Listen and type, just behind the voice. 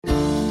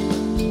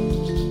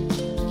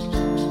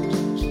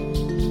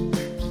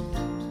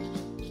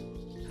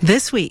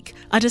This week,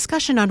 a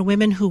discussion on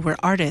women who were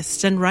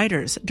artists and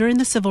writers during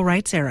the Civil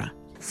Rights era.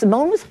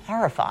 Simone was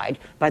horrified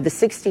by the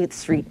 16th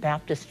Street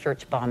Baptist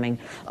Church bombing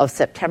of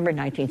September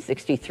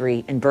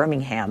 1963 in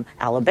Birmingham,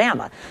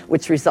 Alabama,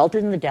 which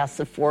resulted in the deaths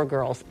of 4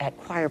 girls at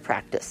choir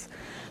practice,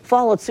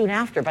 followed soon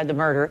after by the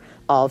murder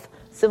of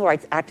civil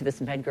rights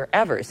activist Medgar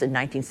Evers in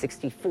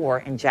 1964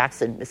 in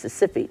Jackson,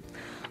 Mississippi,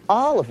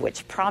 all of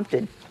which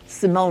prompted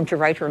Simone to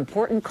write her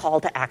important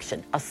call to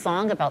action, a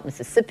song about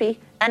Mississippi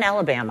and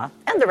Alabama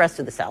and the rest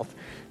of the South,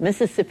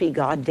 Mississippi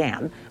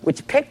Goddamn,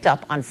 which picked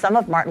up on some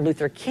of Martin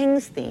Luther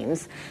King's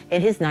themes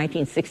in his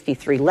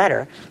 1963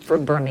 letter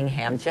from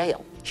Birmingham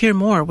jail. Hear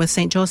more with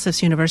St.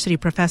 Joseph's University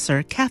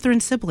professor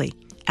Catherine Sibley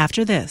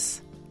after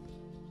this.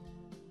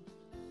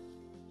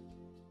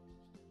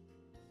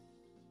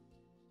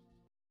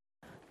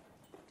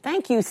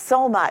 Thank you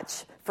so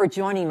much for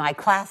joining my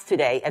class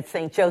today at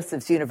St.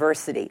 Joseph's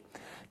University.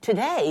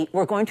 Today,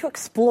 we're going to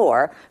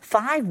explore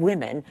 5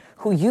 women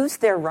who used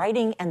their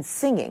writing and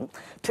singing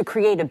to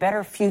create a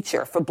better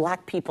future for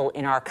Black people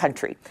in our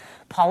country.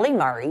 Pauli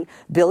Murray,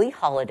 Billie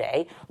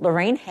Holiday,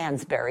 Lorraine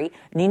Hansberry,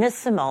 Nina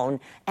Simone,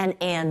 and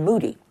Anne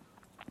Moody.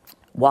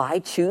 Why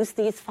choose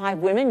these 5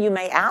 women, you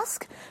may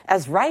ask?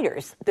 As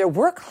writers, their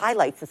work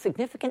highlights a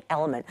significant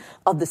element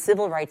of the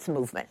civil rights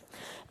movement.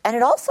 And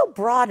it also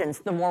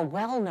broadens the more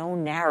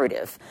well-known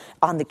narrative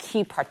on the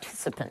key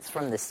participants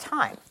from this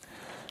time.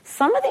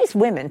 Some of these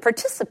women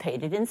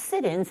participated in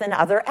sit-ins and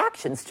other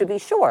actions, to be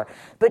sure,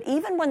 but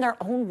even when their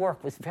own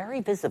work was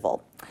very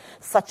visible,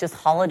 such as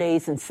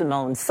Holiday's and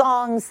Simone's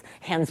songs,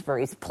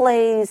 Hansberry's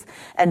plays,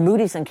 and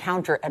Moody's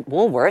encounter at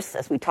Woolworth's,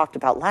 as we talked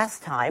about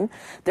last time,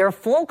 their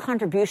full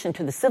contribution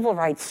to the civil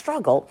rights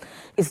struggle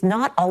is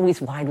not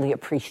always widely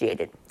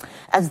appreciated.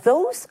 As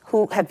those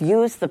who have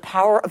used the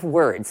power of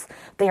words,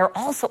 they are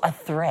also a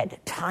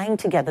thread tying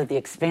together the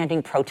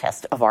expanding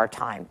protest of our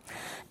time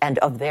and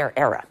of their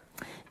era.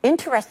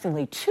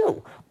 Interestingly,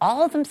 too,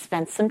 all of them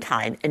spent some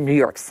time in New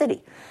York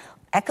City,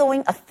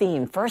 echoing a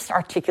theme first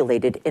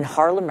articulated in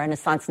Harlem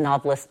Renaissance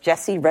novelist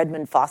Jessie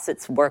Redmond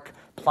Fawcett's work,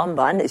 Plum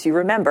Bun, as you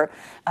remember,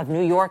 of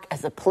New York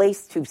as a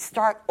place to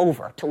start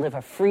over, to live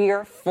a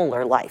freer,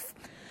 fuller life.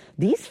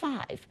 These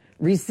 5,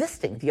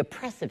 resisting the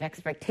oppressive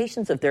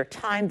expectations of their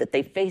time that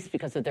they faced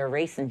because of their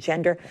race and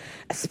gender,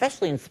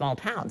 especially in small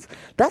towns,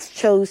 thus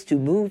chose to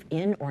move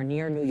in or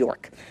near New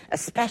York,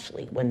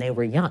 especially when they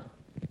were young.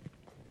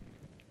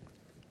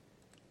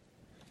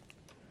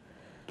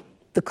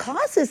 The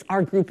causes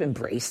our group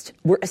embraced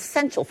were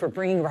essential for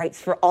bringing rights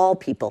for all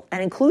people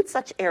and include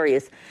such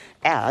areas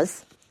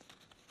as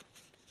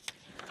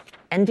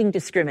ending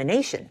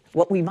discrimination,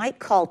 what we might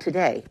call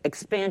today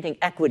expanding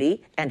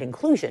equity and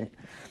inclusion,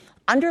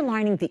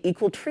 underlining the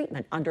equal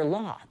treatment under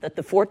law that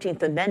the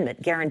 14th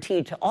Amendment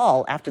guaranteed to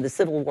all after the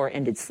Civil War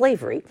ended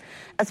slavery,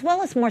 as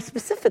well as more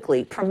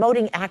specifically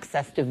promoting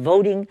access to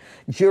voting,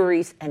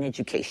 juries, and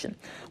education,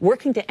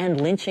 working to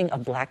end lynching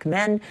of Black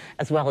men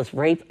as well as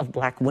rape of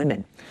Black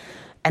women,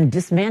 and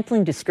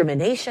dismantling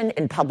discrimination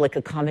in public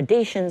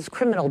accommodations,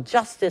 criminal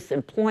justice,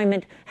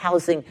 employment,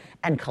 housing,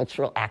 and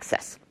cultural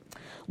access.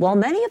 While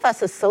many of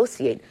us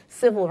associate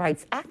civil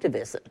rights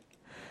activism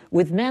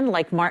with men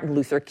like Martin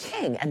Luther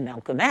King and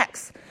Malcolm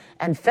X,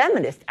 and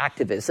feminist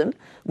activism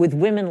with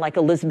women like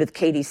Elizabeth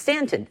Cady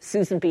Stanton,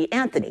 Susan B.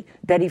 Anthony,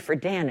 Betty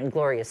Friedan, and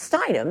Gloria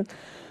Steinem,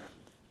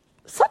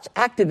 such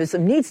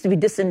activism needs to be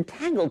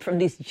disentangled from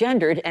these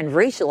gendered and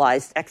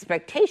racialized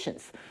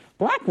expectations.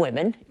 Black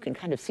women, you can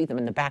kind of see them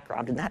in the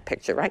background in that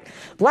picture, right?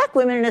 Black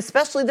women, and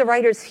especially the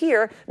writers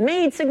here,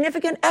 made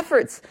significant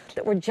efforts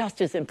that were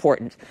just as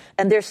important,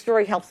 and their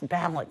story helps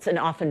balance an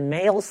often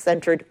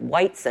male-centered,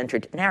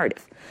 white-centered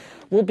narrative.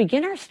 We'll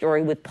begin our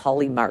story with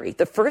Pauli Murray,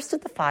 the first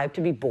of the 5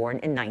 to be born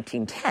in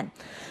 1910.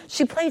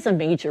 She plays a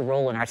major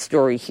role in our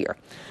story here,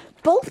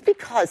 both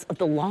because of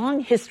the long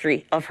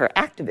history of her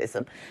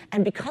activism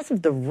and because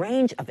of the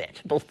range of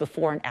it, both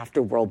before and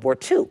after World War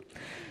II.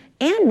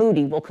 Anne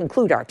Moody will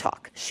conclude our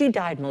talk. She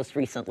died most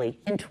recently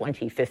in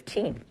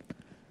 2015.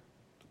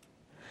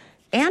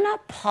 Anna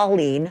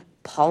Pauline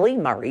Pauli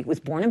Murray was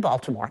born in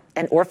Baltimore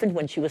and orphaned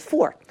when she was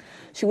 4.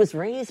 She was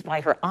raised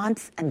by her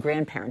aunts and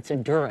grandparents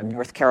in Durham,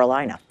 North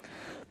Carolina.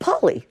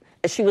 Pauli,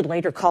 as she would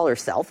later call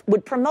herself,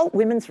 would promote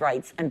women's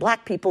rights and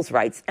Black people's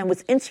rights and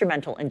was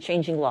instrumental in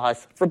changing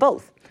laws for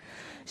both.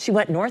 She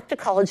went north to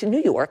college in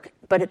New York,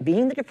 but it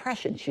being the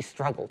Depression, she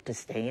struggled to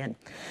stay in.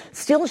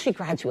 Still, she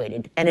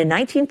graduated, and in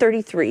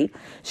 1933,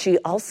 she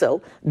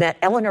also met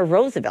Eleanor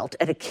Roosevelt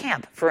at a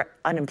camp for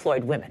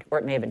unemployed women, or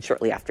it may have been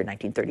shortly after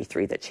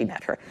 1933 that she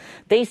met her.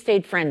 They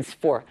stayed friends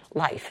for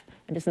life.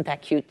 And isn't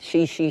that cute?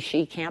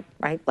 She camp,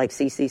 right? Like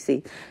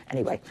CCC.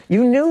 Anyway,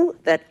 you knew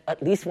that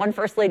at least one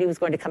First Lady was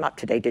going to come up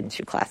today, didn't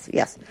you, class?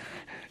 Yes.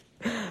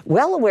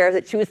 Well aware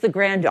that she was the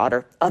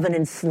granddaughter of an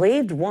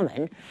enslaved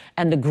woman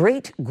and the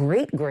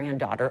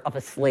great-great-granddaughter of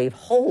a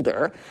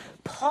slaveholder,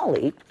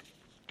 Pauli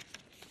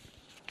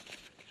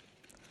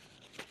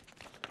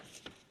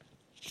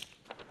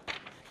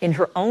in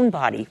her own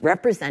body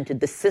represented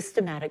the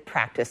systematic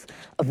practice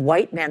of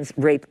white men's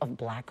rape of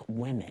black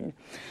women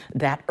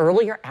that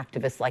earlier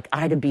activists like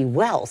Ida B.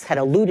 Wells had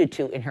alluded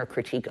to in her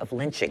critique of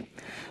lynching.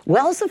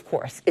 Wells, of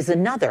course, is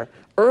another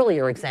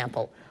earlier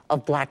example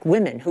of black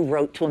women who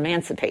wrote to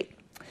emancipate.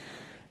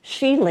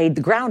 She laid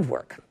the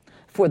groundwork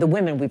for the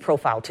women we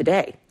profile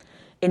today.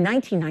 In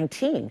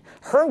 1919,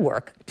 her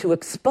work to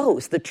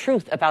expose the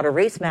truth about a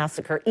race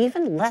massacre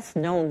even less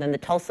known than the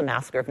Tulsa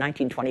Massacre of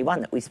 1921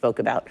 that we spoke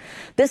about,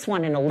 this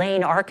one in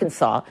Elaine,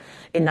 Arkansas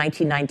in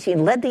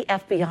 1919, led the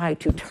FBI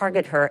to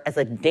target her as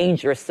a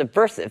dangerous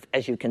subversive,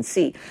 as you can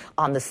see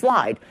on the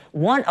slide,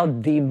 one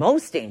of the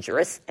most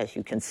dangerous, as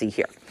you can see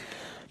here.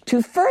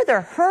 To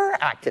further her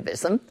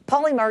activism,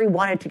 Pauli Murray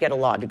wanted to get a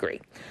law degree,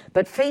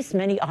 but faced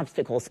many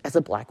obstacles as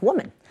a black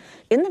woman.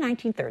 In the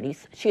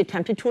 1930s, she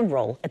attempted to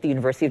enroll at the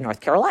University of North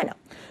Carolina,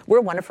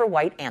 where one of her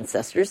white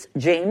ancestors,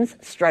 James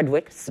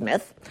Strudwick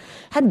Smith,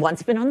 had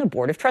once been on the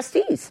board of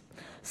trustees.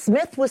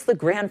 Smith was the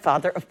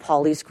grandfather of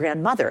Pauli's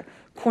grandmother,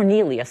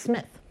 Cornelia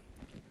Smith.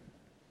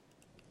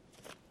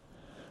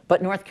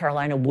 But North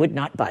Carolina would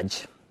not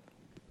budge.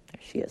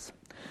 There she is.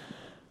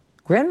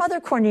 Grandmother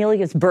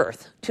Cornelia's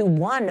birth to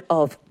one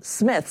of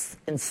Smith's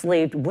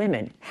enslaved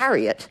women,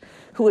 Harriet,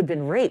 who had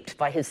been raped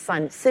by his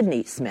son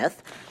Sidney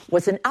Smith,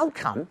 was an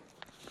outcome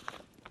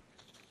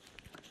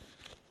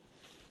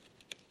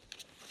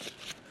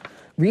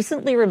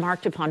recently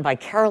remarked upon by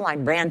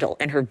Caroline Randall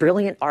in her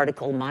brilliant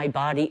article, My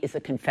Body is a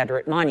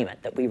Confederate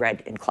Monument, that we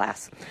read in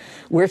class,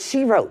 where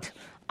she wrote,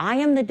 I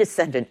am the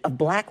descendant of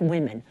black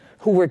women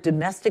who were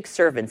domestic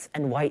servants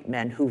and white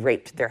men who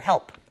raped their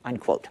help,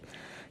 unquote.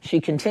 She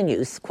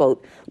continues,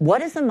 quote,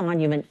 what is a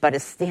monument but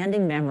a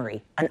standing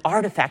memory, an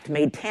artifact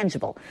made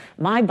tangible?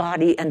 My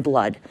body and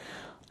blood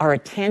are a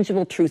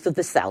tangible truth of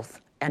the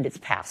South and its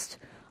past.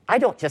 I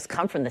don't just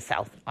come from the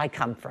South, I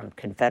come from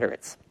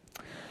Confederates.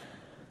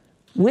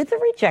 With the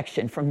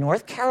rejection from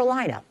North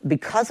Carolina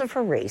because of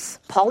her race,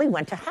 Pauli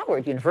went to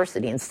Howard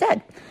University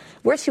instead,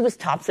 where she was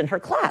tops in her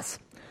class,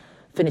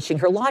 finishing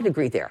her law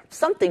degree there,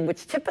 something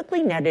which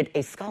typically netted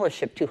a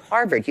scholarship to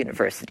Harvard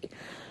University.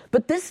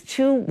 But this,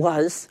 too,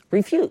 was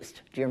refused.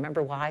 Do you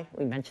remember why?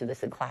 We mentioned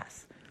this in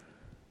class.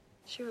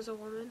 She was a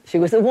woman. She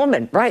was a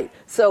woman, right.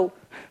 So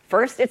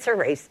first it's her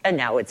race, and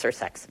now it's her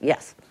sex.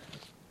 Yes.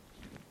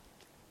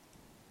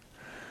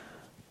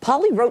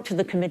 Pauli wrote to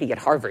the committee at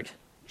Harvard,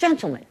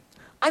 gentlemen,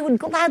 I would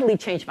gladly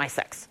change my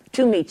sex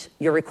to meet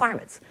your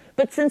requirements.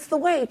 But since the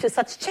way to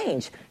such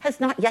change has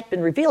not yet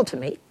been revealed to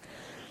me,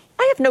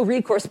 I have no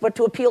recourse but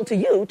to appeal to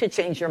you to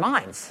change your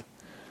minds.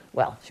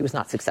 Well, she was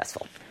not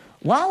successful.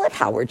 While at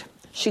Howard,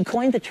 she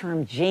coined the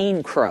term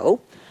Jane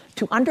Crow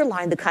to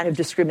underline the kind of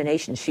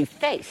discrimination she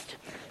faced.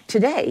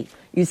 Today,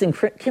 using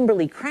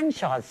Kimberly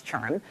Crenshaw's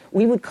term,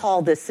 we would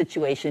call this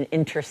situation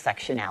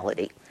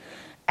intersectionality.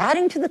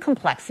 Adding to the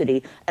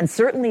complexity, and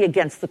certainly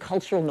against the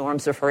cultural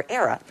norms of her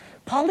era,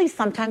 Pauli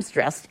sometimes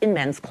dressed in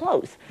men's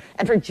clothes,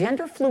 and her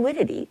gender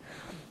fluidity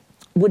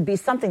would be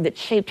something that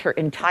shaped her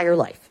entire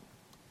life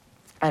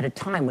at a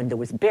time when there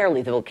was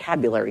barely the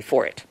vocabulary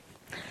for it.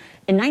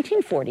 In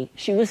 1940,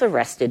 she was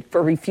arrested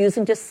for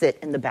refusing to sit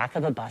in the back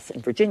of a bus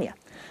in Virginia,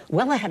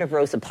 well ahead of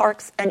Rosa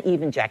Parks and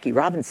even Jackie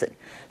Robinson,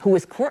 who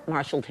was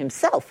court-martialed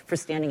himself for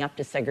standing up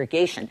to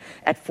segregation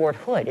at Fort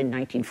Hood in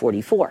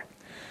 1944.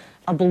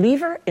 A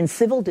believer in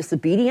civil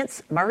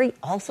disobedience, Murray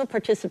also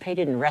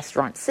participated in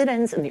restaurant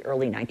sit-ins in the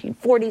early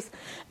 1940s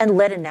and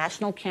led a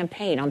national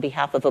campaign on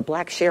behalf of a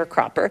black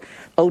sharecropper,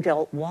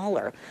 Odell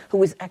Waller, who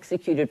was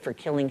executed for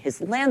killing his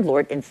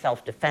landlord in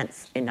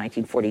self-defense in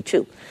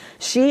 1942.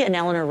 She and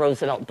Eleanor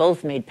Roosevelt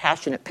both made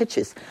passionate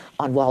pitches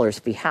on Waller's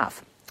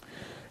behalf.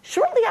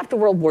 Shortly after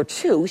World War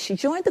II, she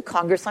joined the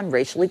Congress on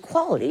Racial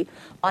Equality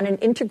on an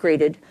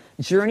integrated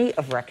journey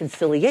of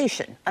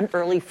reconciliation, an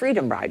early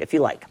freedom ride, if you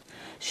like.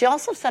 She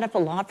also set up a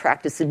law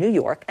practice in New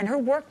York, and her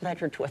work led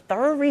her to a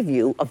thorough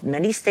review of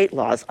many state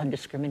laws on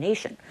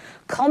discrimination,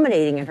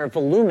 culminating in her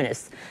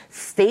voluminous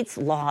States'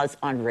 Laws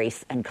on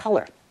Race and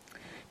Color.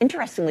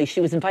 Interestingly,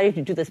 she was invited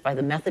to do this by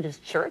the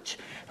Methodist Church,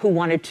 who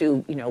wanted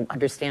to,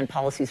 understand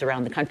policies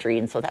around the country,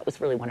 and so that was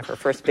really one of her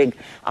first big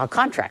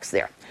contracts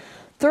there.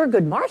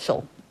 Thurgood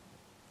Marshall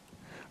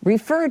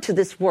referred to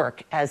this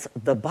work as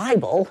the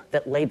Bible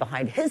that lay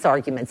behind his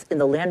arguments in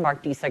the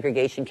landmark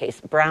desegregation case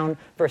Brown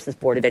versus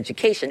Board of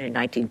Education in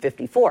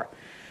 1954.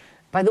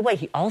 By the way,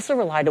 he also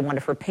relied on one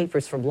of her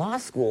papers from law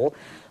school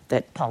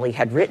that Pauli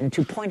had written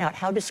to point out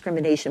how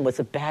discrimination was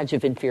a badge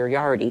of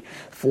inferiority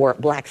for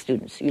black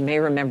students. You may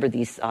remember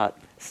these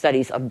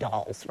studies of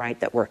dolls, right,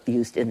 that were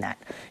used in that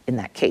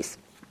case.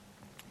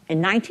 In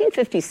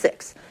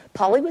 1956,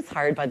 Pauli was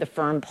hired by the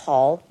firm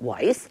Paul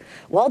Weiss.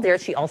 While there,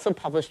 she also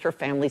published her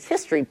family's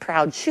history,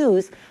 Proud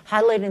Shoes,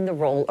 highlighting the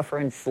role of her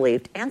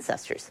enslaved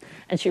ancestors.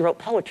 And she wrote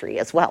poetry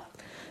as well.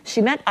 She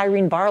met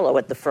Irene Barlow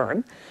at the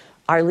firm.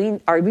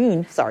 Irene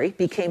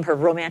became her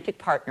romantic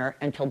partner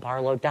until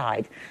Barlow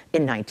died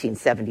in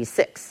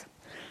 1976.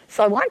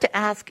 So I wanted to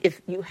ask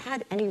if you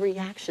had any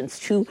reactions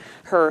to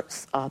her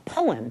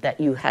poem that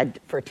you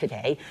had for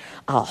today.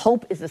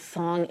 Hope is a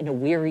song in a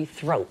weary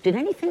throat. Did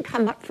anything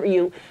come up for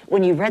you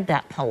when you read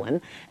that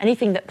poem?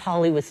 Anything that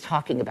Polly was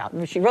talking about?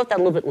 She wrote that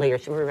a little bit later.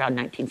 She wrote around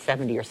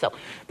 1970 or so.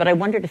 But I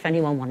wondered if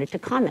anyone wanted to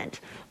comment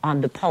on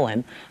the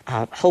poem,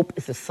 Hope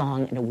is a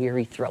song in a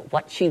weary throat,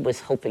 what she was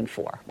hoping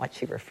for, what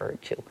she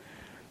referred to.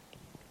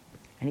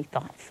 Any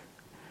thoughts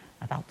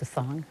about the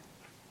song?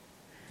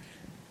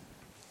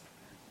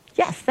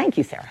 Yes, thank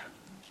you, Sarah.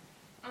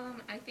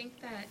 I think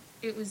that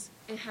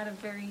it had a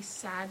very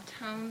sad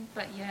tone,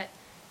 but yet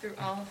through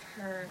all of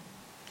her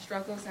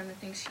struggles and the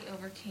things she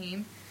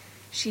overcame,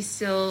 she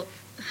still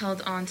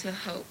held on to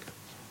hope.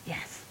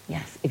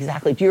 Yes,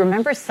 exactly. Do you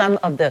remember some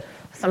of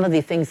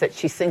the things that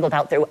she singled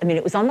out there? I mean,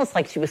 it was almost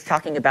like she was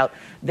talking about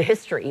the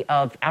history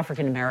of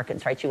African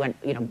Americans, right? She went,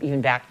 even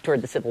back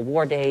toward the Civil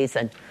War days,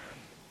 and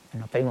I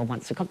don't know if anyone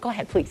wants to go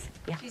ahead, please.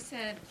 Yeah. She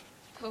said,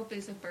 hope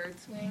is a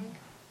bird's wing.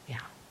 Yeah.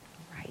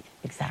 Right,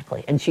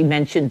 exactly. And she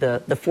mentioned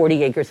the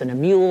 40 acres and a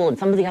mule and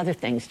some of the other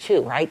things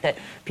too, right, that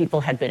people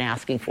had been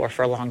asking for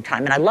a long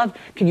time. And I love,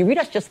 can you read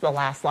us just the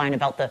last line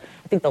about the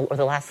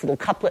last little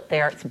couplet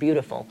there? It's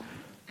beautiful.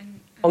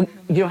 Oh,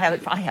 you don't have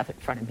it? I have it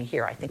in front of me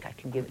here. I think I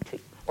can give it to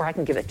you. Or I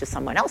can give it to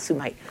someone else who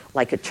might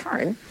like a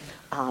turn.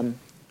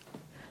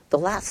 The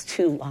last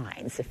two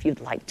lines, if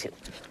you'd like to.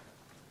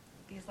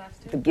 These last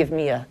two? Give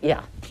me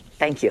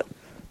thank you.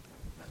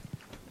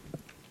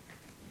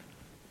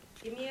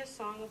 Give me a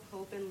song of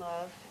hope and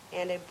love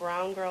and a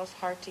brown girl's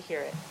heart to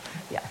hear it.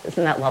 Yeah,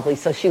 isn't that lovely?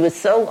 So she was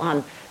so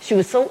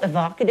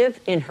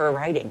evocative in her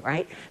writing,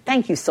 right?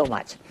 Thank you so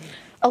much.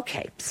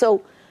 Okay,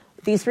 so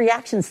these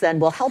reactions then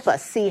will help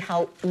us see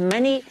how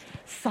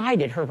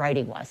many-sided her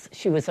writing was.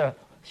 She was a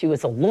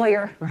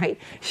lawyer, right?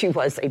 She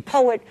was a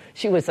poet.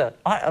 She was a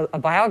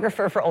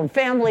biographer of her own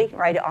family,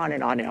 right? On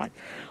and on and on.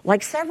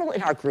 Like several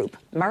in our group,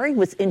 Murray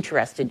was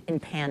interested in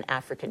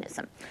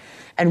Pan-Africanism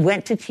and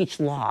went to teach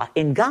law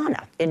in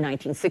Ghana in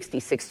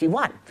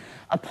 1960-61.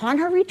 Upon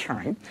her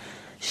return,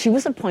 she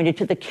was appointed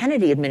to the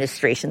Kennedy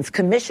administration's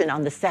Commission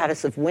on the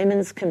Status of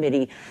Women's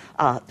Committee.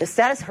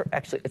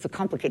 Actually, it's a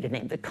complicated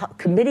name. The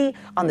Committee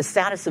on the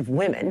Status of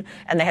Women,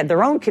 and they had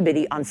their own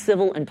committee on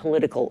civil and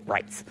political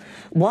rights.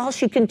 While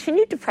she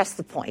continued to press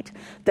the point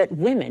that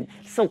women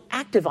so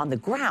active on the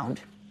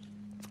ground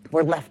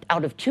were left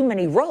out of too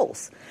many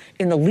roles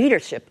in the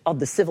leadership of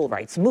the civil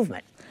rights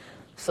movement.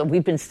 So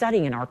we've been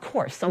studying in our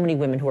course so many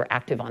women who are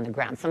active on the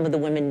ground. Some of the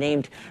women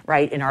named,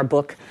 right, in our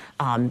book,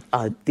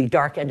 The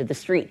Dark End of the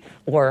Street,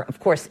 or, of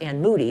course,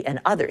 Anne Moody and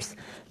others.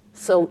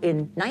 So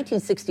in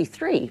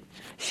 1963,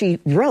 she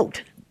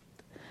wrote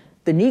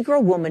The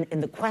Negro Woman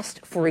in the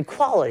Quest for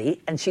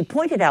Equality, and she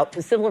pointed out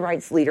to civil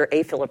rights leader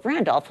A. Philip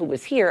Randolph, who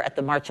was here at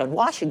the March on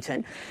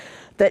Washington,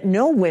 that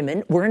no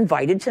women were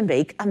invited to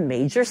make a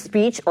major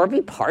speech or be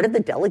part of the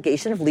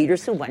delegation of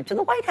leaders who went to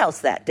the White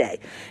House that day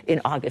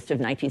in August of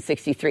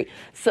 1963.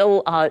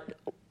 So I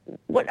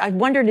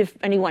wondered if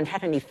anyone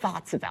had any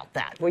thoughts about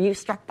that. Were you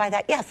struck by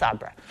that? Yes,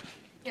 Abra.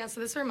 Yeah, so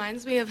this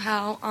reminds me of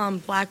how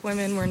black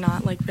women were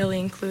not really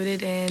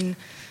included in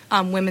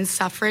women's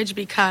suffrage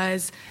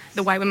because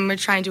the white women were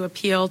trying to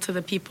appeal to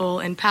the people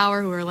in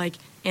power who were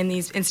in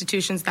these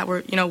institutions that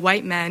were,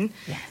 white men.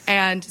 Yes.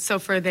 And so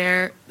for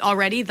their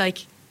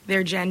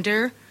their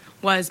gender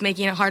was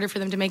making it harder for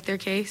them to make their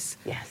case.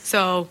 Yes.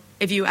 So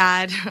if you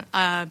add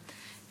an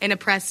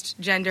oppressed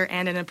gender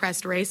and an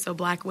oppressed race, so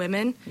black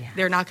women,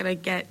 they're not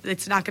going to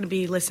it's not going to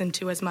be listened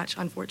to as much,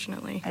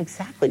 unfortunately.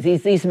 Exactly.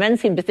 These men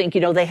seem to think,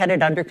 they had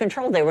it under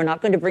control. They were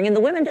not going to bring in the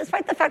women,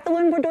 despite the fact the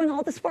women were doing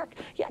all this work.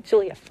 Yeah,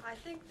 Julia. I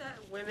think that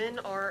women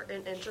are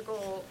an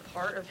integral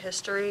part of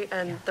history,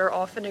 and they're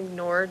often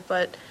ignored,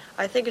 but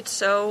I think it's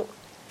so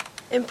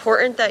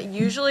important that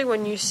usually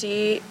when you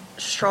see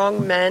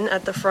strong men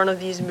at the front of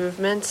these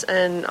movements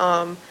and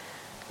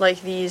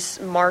these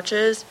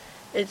marches,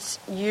 it's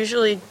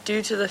usually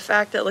due to the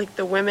fact that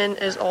the women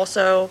is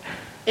also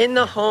in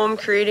the home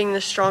creating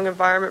this strong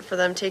environment for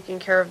them, taking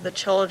care of the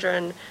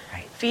children,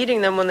 right, feeding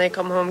them when they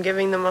come home,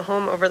 giving them a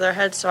home over their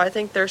heads. So I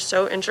think they're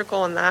so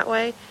integral in that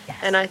way. Yes.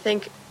 And I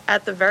think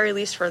at the very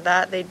least for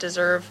that, they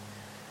deserve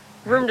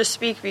room to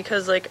speak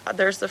because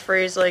there's the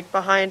phrase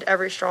behind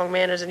every strong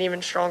man is an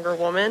even stronger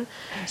woman.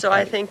 So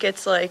right. I think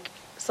it's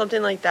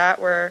something like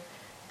that where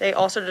they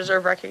also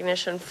deserve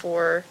recognition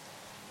for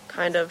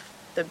kind of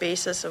the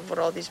basis of what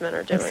all these men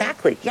are doing.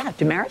 Exactly. Yeah,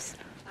 Damaris?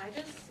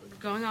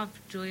 Going off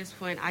Julia's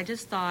point, I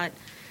just thought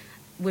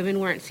women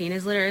weren't seen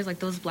as leaders.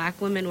 Those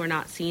black women were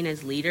not seen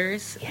as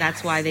leaders. Yes.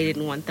 That's why they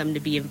didn't want them to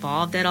be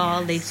involved at all.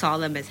 Yes. They saw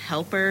them as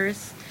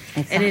helpers.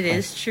 Exactly. And it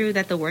is true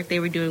that the work they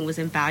were doing was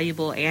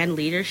invaluable and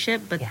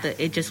leadership, but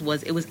yes,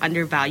 it was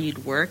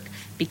undervalued work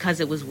because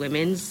it was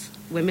women's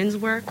women's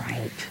work.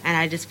 Right. And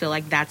I just feel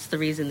like that's the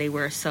reason they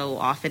were so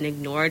often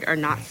ignored or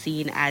not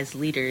seen as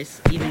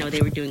leaders, even though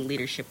they were doing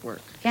leadership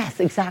work. Yes,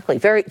 exactly.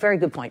 Very, very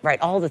good point. Right.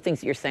 All the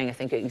things that you're saying, I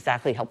think,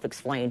 exactly help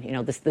explain,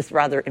 this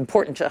rather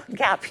important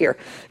gap here.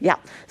 Yeah.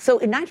 So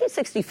in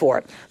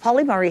 1964,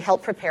 Pauli Murray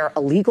helped prepare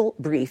a legal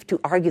brief to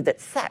argue that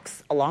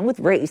sex, along with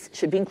race,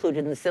 should be included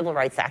in the Civil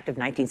Rights Act of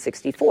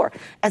 1964,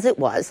 as it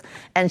was.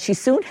 And she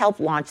soon helped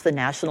launch the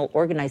National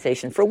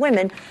Organization for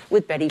Women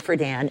with Betty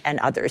Friedan and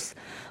others.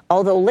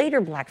 Although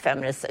later black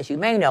feminists, as you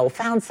may know,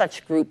 found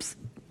such groups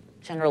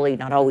generally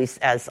not always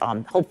as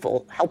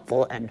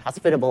helpful, and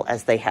hospitable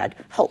as they had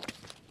hoped.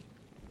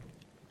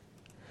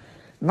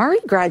 Murray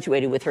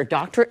graduated with her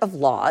Doctorate of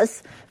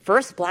Laws,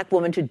 first black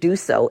woman to do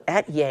so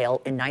at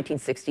Yale in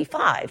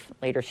 1965.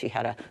 Later, she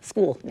had a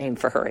school named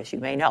for her, as you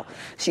may know.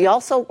 She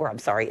also,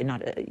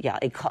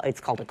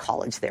 it's called a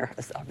college there,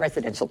 a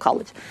residential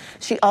college.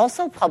 She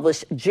also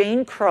published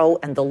Jane Crow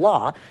and the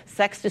Law,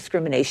 Sex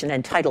Discrimination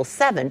and Title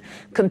VII,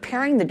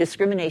 comparing the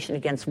discrimination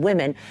against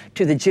women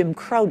to the Jim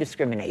Crow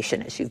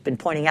discrimination, as you've been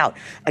pointing out,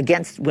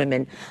 against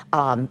women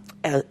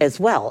as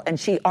well. And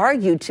she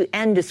argued to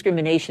end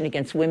discrimination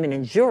against women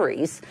in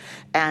juries.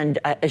 And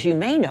as you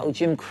may know,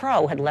 Jim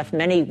Crow had left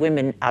many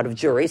women out of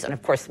juries, and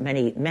of course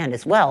many men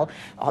as well,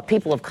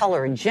 people of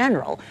color in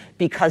general,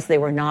 because they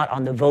were not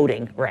on the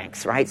voting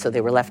ranks, right? So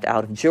they were left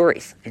out of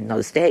juries in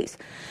those days.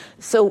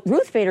 So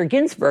Ruth Bader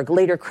Ginsburg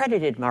later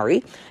credited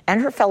Murray and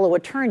her fellow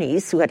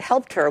attorneys who had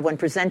helped her when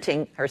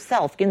presenting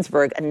herself,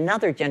 Ginsburg,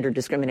 another gender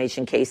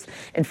discrimination case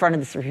in front of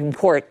the Supreme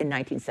Court in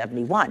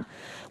 1971.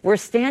 We're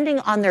standing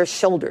on their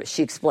shoulders,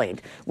 she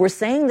explained. We're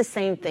saying the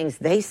same things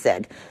they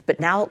said,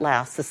 but now at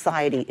last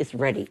society is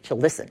ready to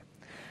listen.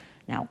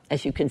 Now,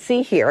 as you can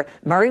see here,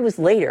 Murray was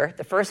later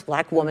the first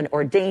black woman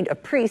ordained a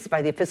priest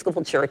by the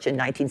Episcopal Church in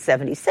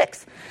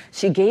 1976.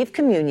 She gave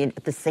communion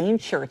at the same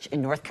church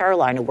in North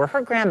Carolina where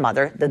her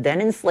grandmother, the then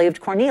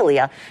enslaved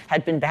Cornelia,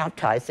 had been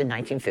baptized in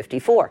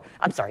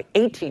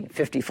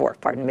 1854,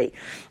 pardon me.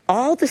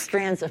 All the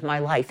strands of my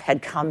life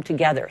had come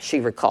together, she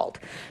recalled.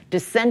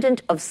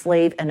 Descendant of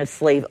slave and of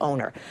slave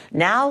owner.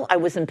 Now I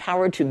was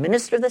empowered to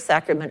minister the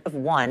sacrament of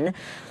one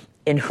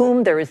in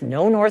whom there is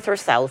no north or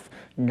south,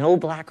 no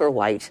black or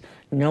white,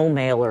 no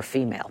male or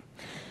female.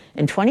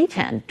 In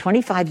 2010,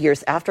 25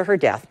 years after her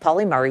death,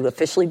 Pauli Murray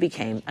officially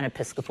became an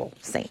Episcopal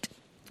saint.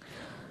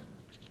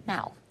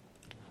 Now,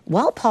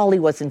 while Pauli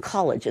was in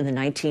college in the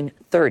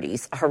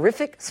 1930s, a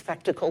horrific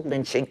spectacle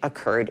lynching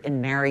occurred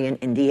in Marion,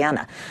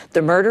 Indiana,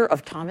 the murder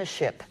of Thomas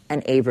Shipp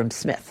and Abram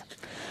Smith.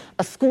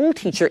 A school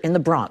teacher in the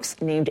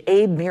Bronx named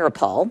Abe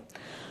Meeropol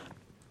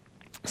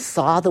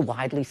saw the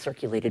widely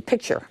circulated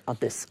picture of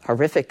this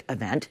horrific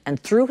event and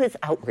threw his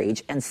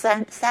outrage and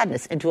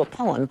sadness into a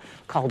poem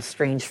called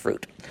Strange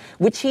Fruit,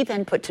 which he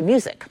then put to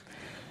music.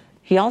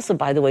 He also,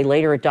 by the way,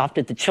 later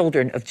adopted the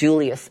children of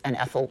Julius and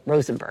Ethel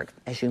Rosenberg,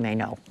 as you may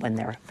know, when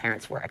their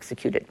parents were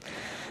executed.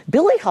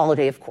 Billie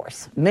Holiday, of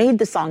course, made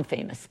the song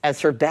famous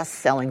as her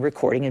best-selling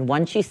recording and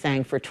one she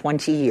sang for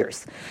 20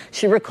 years.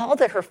 She recalled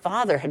that her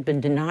father had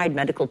been denied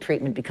medical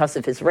treatment because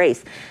of his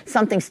race,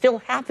 something still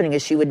happening,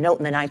 as she would note,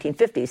 in the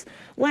 1950s,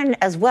 when,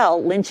 as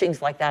well,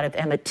 lynchings like that of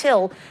Emmett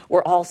Till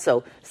were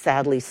also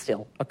sadly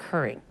still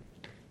occurring.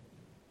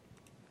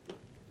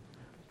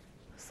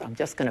 So I'm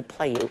just going to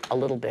play you a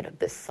little bit of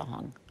this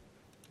song.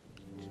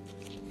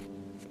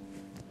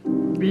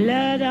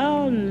 Blood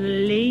on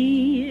the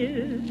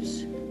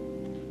leaves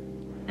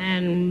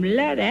and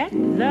blood at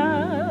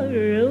the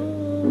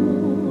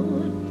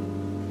road,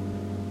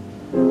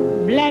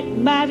 black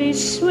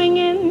bodies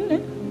swinging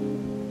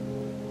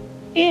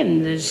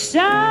in the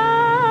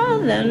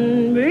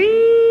southern breeze,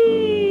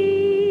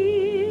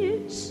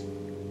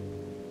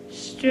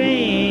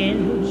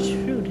 strange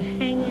fruit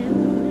hanging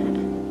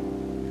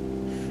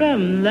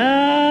from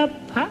the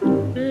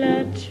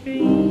poplar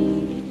tree.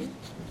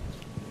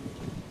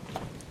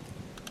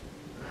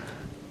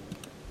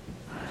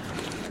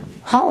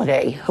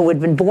 Holiday, who had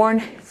been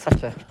born,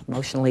 such an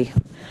emotionally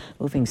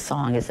moving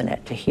song, isn't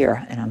it, to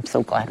hear? And I'm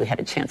so glad we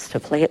had a chance to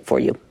play it for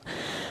you.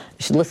 You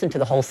should listen to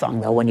the whole song,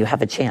 though, when you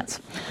have a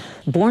chance.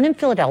 Born in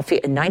Philadelphia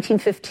in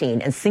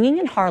 1915 and singing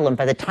in Harlem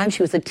by the time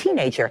she was a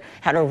teenager,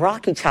 had a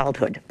rocky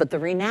childhood. But the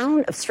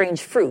renown of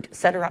Strange Fruit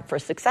set her up for a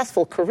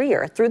successful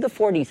career through the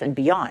 40s and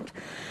beyond.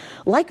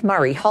 Like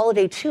Murray,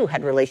 Holiday, too,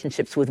 had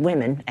relationships with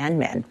women and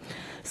men.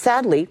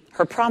 Sadly,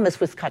 her promise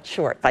was cut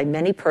short by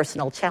many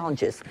personal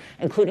challenges,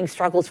 including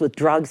struggles with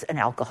drugs and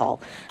alcohol,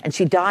 and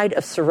she died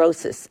of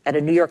cirrhosis at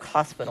a New York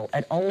hospital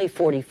at only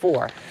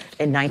 44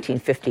 in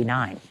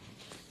 1959.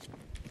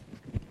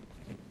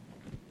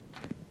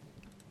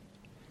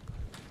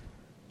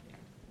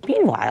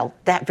 Meanwhile,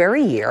 that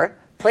very year,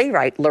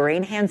 playwright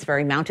Lorraine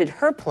Hansberry mounted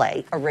her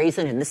play, A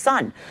Raisin in the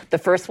Sun, the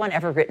first one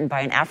ever written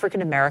by an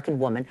African-American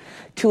woman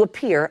to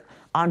appear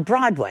on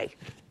Broadway.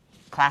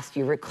 Class, do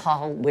you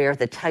recall where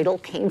the title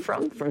came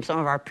from some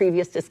of our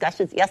previous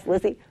discussions? Yes,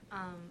 Lizzie?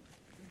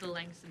 The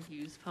Langston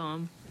Hughes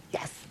poem.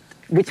 Yes,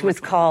 which was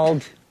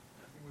called...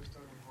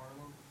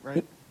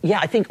 Right? Yeah,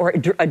 I think, or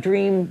A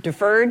Dream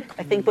Deferred,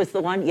 I think was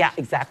the one. Yeah,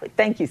 exactly.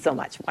 Thank you so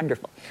much.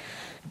 Wonderful.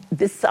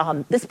 This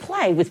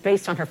play was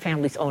based on her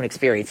family's own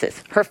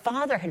experiences. Her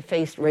father had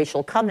faced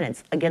racial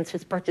covenants against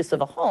his purchase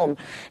of a home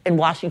in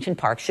Washington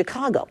Park,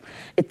 Chicago.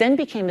 It then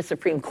became a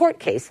Supreme Court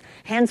case,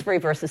 Hansberry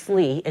versus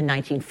Lee, in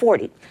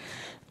 1940.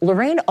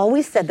 Lorraine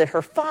always said that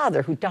her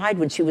father, who died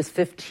when she was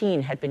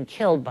 15, had been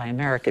killed by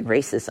American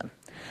racism.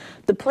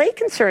 The play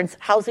concerns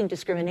housing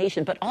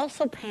discrimination, but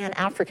also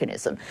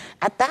Pan-Africanism.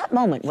 At that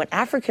moment, when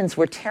Africans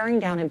were tearing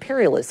down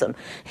imperialism,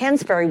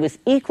 Hansberry was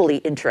equally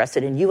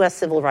interested in U.S.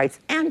 civil rights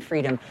and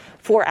freedom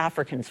for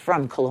Africans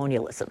from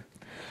colonialism.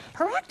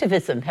 Her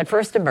activism had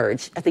first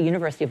emerged at the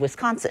University of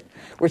Wisconsin,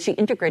 where she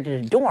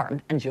integrated a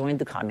dorm and joined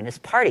the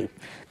Communist Party,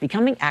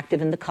 becoming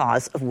active in the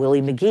cause of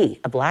Willie McGee,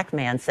 a black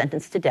man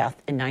sentenced to death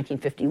in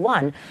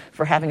 1951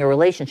 for having a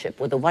relationship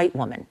with a white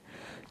woman.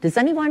 Does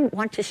anyone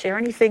want to share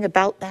anything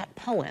about that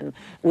poem,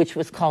 which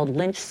was called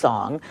Lynch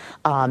Song?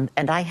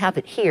 And I have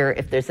it here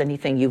if there's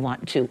anything you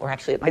want to, or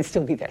actually it might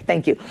still be there,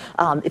 thank you.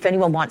 If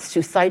anyone wants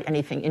to cite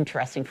anything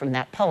interesting from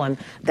that poem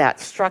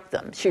that struck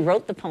them. She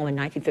wrote the poem in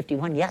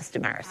 1951. Yes,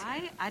 Damaris.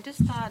 I just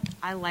thought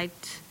I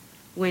liked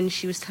when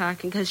she was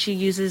talking, because she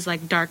uses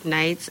like dark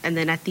nights, and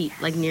then at the,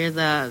 like near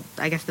the,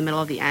 I guess the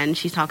middle of the end,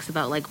 she talks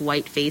about like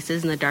white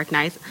faces in the dark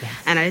nights.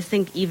 Yes. And I just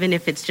think even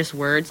if it's just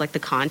words, like the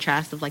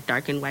contrast of like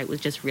dark and white was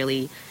just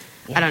really,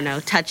 yes, I don't know,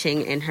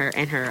 touching in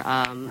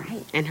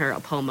her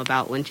poem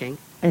about lynching.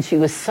 And she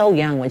was so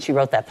young when she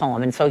wrote that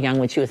poem, and so young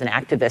when she was an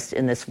activist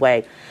in this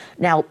way.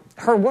 Now,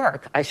 her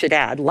work, I should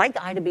add, like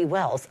Ida B.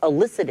 Wells,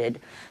 elicited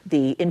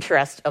the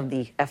interest of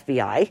the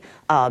FBI,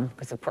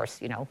 because, of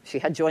course, you know, she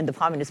had joined the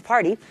Communist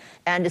Party,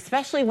 and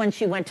especially when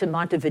she went to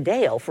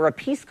Montevideo for a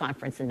peace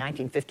conference in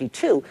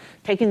 1952,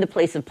 taking the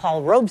place of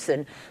Paul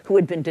Robeson, who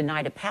had been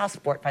denied a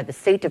passport by the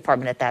State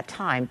Department at that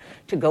time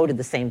to go to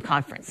the same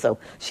conference. So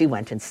she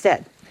went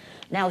instead.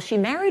 Now, she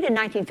married in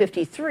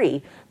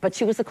 1953, but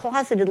she was a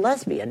closeted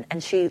lesbian,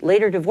 and she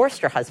later divorced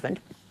her husband.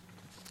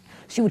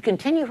 She would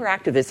continue her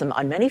activism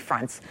on many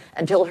fronts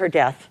until her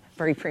death,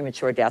 very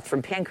premature death,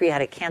 from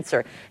pancreatic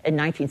cancer in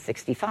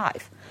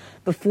 1965.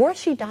 Before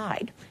she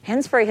died,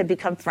 Hansberry had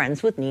become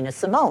friends with Nina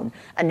Simone,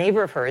 a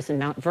neighbor of hers in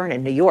Mount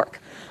Vernon, New York,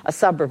 a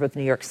suburb of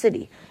New York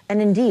City.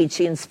 And indeed,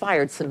 she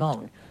inspired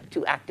Simone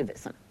to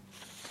activism.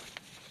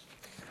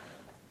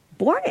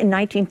 Born in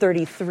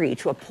 1933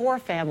 to a poor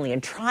family in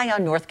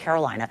Tryon, North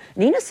Carolina,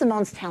 Nina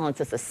Simone's talents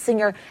as a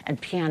singer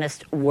and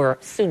pianist were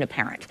soon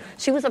apparent.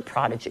 She was a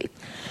prodigy,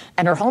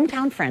 and her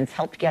hometown friends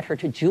helped get her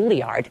to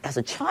Juilliard as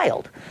a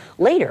child.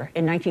 Later,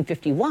 in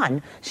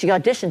 1951, she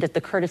auditioned at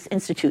the Curtis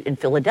Institute in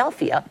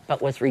Philadelphia,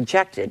 but was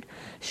rejected.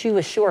 She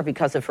was sure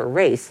because of her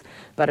race,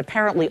 but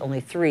apparently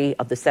only 3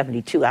 of the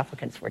 72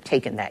 applicants were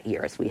taken that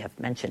year, as we have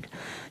mentioned.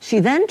 She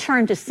then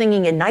turned to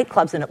singing in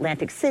nightclubs in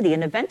Atlantic City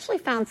and eventually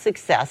found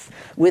success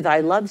with I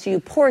Loves You,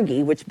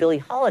 Porgy, which Billie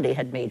Holiday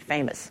had made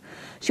famous.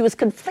 She was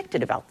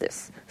conflicted about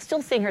this,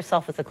 still seeing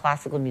herself as a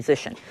classical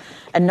musician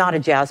and not a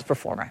jazz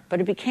performer, but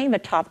it became a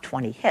top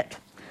 20 hit.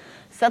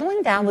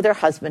 Settling down with her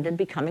husband and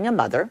becoming a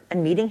mother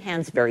and meeting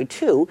Hansberry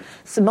too,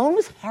 Simone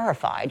was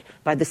horrified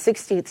by the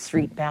 60th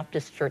Street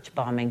Baptist Church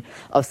bombing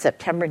of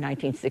September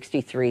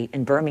 1963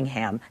 in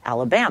Birmingham,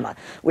 Alabama,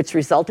 which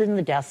resulted in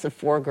the deaths of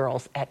 4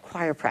 girls at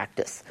choir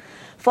practice,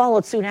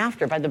 followed soon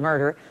after by the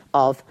murder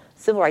of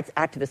civil rights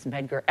activist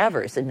Medgar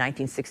Evers in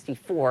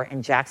 1964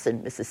 in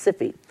Jackson,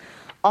 Mississippi,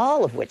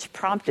 all of which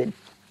prompted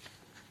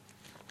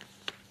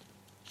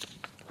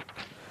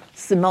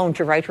Simone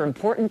to write her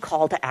important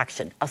call to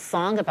action, a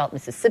song about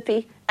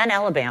Mississippi and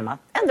Alabama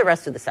and the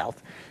rest of the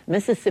South,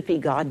 Mississippi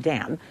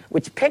Goddamn,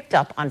 which picked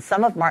up on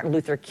some of Martin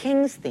Luther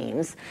King's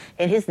themes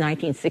in his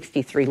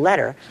 1963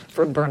 letter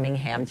from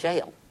Birmingham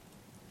jail.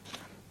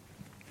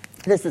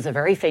 This is a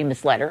very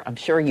famous letter. I'm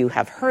sure you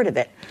have heard of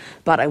it,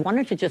 but I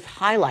wanted to just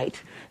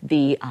highlight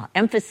the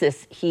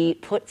emphasis he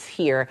puts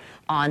here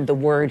on the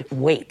word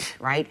wait,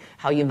 right?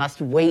 How you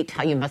must wait,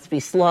 how you must be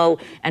slow.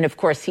 And of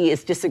course, he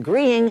is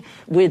disagreeing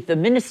with the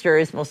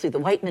ministers, mostly the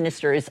white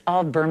ministers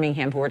of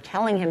Birmingham, who are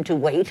telling him to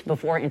wait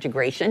before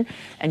integration.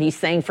 And he's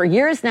saying, for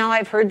years now,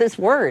 I've heard this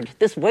word.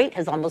 This wait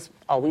has almost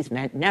always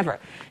meant never.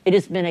 It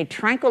has been a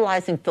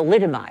tranquilizing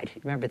thalidomide.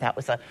 Remember, that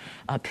was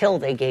a pill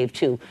they gave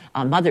to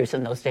mothers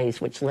in those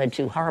days, which led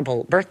to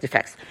horrible birth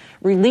defects,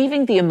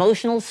 relieving the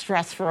emotional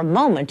stress for a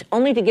moment,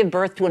 only to give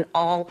birth to an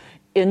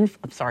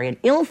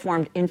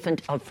ill-formed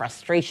infant of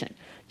frustration.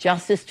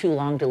 Justice too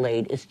long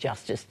delayed is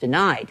justice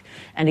denied.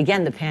 And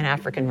again, the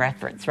Pan-African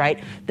reference,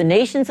 right? The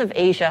nations of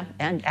Asia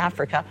and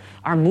Africa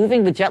are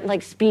moving with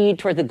jet-like speed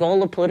toward the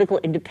goal of political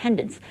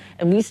independence,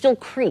 and we still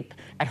creep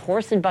at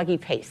horse and buggy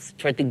pace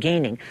toward the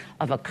gaining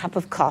of a cup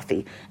of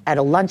coffee at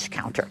a lunch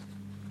counter.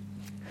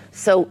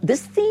 So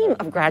this theme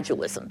of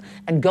gradualism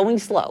and going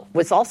slow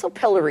was also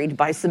pilloried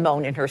by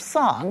Simone in her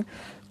song,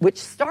 which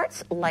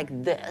starts like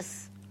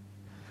this.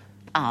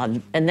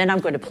 And then I'm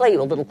going to play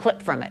you a little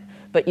clip from it.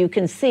 but you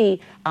can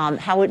see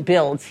how it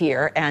builds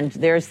here. And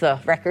there's the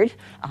record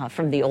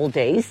from the old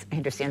days. I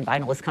understand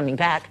vinyl is coming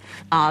back.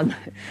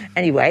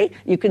 Anyway,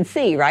 you can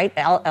see, right?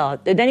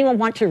 Did anyone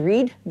want to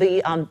read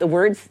the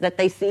words that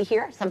they see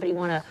here? Somebody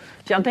want to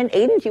jump in?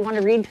 Aiden, do you want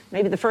to read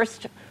maybe the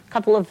first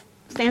couple of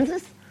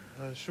stanzas?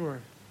 Sure.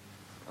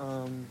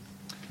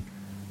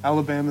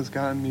 Alabama's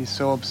gotten me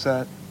so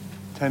upset.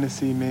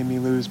 Tennessee made me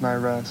lose my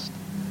rest.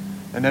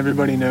 And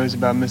everybody knows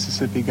about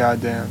Mississippi,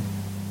 goddamn.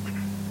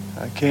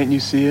 Can't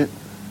you see it?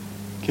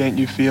 Can't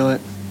you feel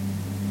it?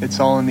 It's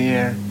all in the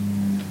air.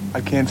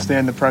 I can't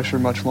stand the pressure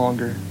much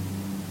longer.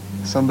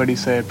 Somebody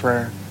say a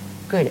prayer.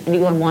 Good.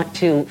 Anyone want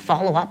to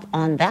follow up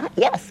on that?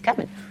 Yes,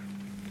 Kevin.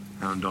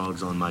 Hound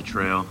dogs on my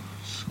trail.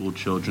 School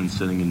children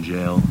sitting in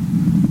jail.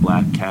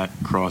 Black cat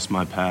crossed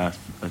my path.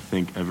 I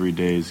think every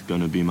day's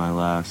gonna be my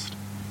last.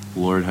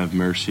 Lord have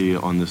mercy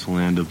on this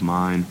land of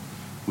mine.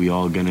 We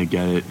all gonna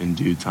get it in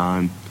due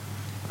time.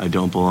 I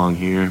don't belong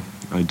here.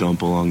 I don't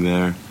belong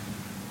there.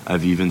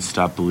 I've even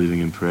stopped believing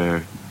in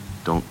prayer.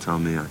 Don't tell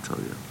me, I tell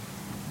you.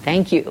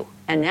 Thank you.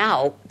 And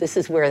now this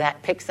is where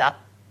that picks up.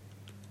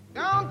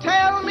 Don't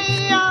tell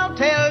me, I'll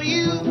tell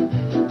you.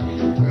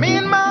 Me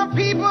and my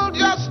people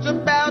just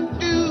about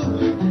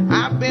do.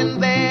 I've been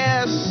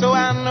there, so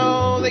I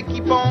know they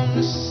keep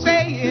on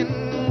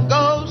saying,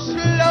 go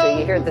slow. So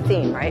you hear the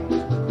theme, right?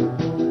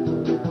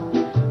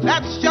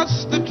 That's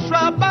just the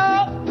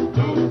trouble.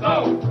 Too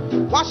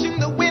slow. Washing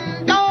the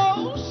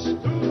windows.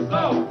 Too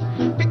slow.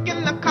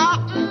 Picking the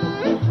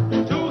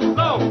cotton. Too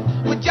slow.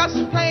 We're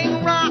just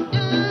plain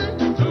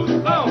rotten. Too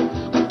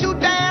slow. We're too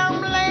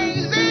damn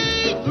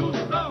lazy. Too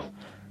slow.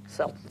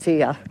 So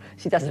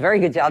she does a very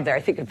good job there, I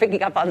think, of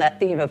picking up on that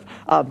theme of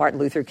Martin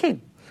Luther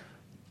King.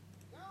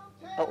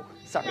 Oh,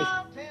 sorry.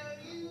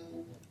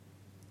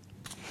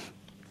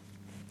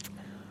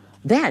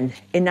 Then,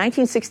 in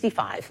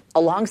 1965,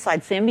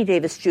 alongside Sammy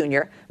Davis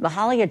Jr.,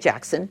 Mahalia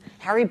Jackson,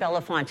 Harry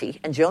Belafonte,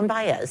 and Joan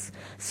Baez,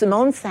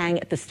 Simone sang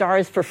at the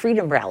Stars for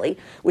Freedom rally,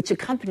 which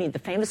accompanied the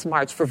famous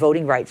march for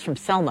voting rights from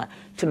Selma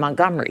to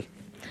Montgomery.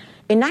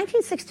 In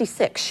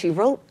 1966, she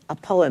wrote a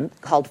poem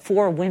called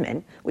For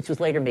Women, which was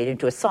later made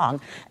into a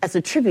song, as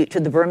a tribute to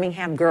the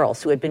Birmingham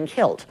girls who had been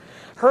killed.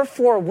 Her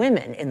four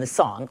women in the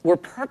song were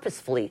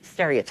purposefully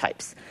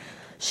stereotypes.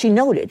 She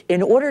noted,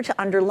 in order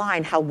to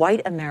underline how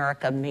white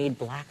America made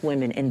black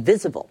women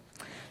invisible,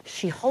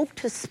 she hoped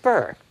to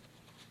spur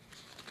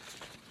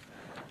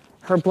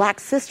her black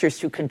sisters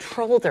to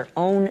control their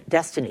own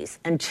destinies.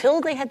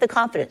 Until they had the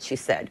confidence, she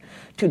said,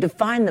 to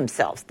define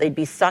themselves, they'd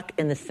be stuck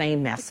in the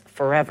same mess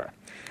forever.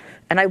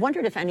 And I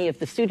wondered if any of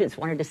the students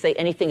wanted to say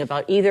anything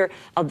about either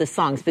of the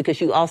songs, because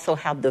you also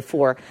have the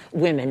For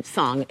Women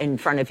song in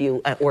front of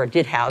you, or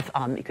did have.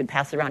 You could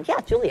pass it around. Yeah,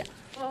 Julia.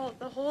 Well,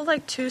 the whole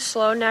too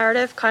slow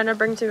narrative kind of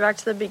brings me back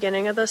to the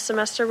beginning of the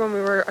semester when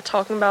we were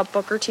talking about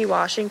Booker T.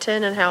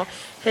 Washington and how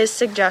his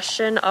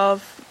suggestion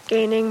of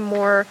gaining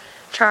more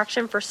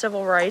traction for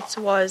civil rights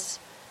was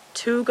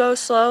to go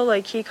slow.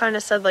 He kind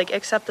of said,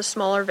 accept the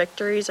smaller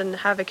victories and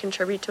have it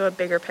contribute to a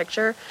bigger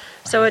picture.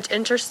 So it's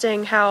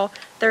interesting how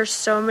there's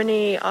so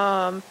many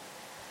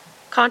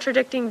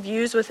contradicting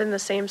views within the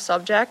same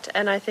subject,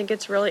 and I think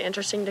it's really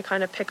interesting to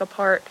kind of pick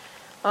apart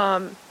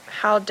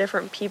how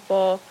different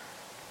people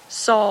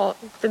saw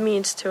the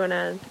means to an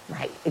end.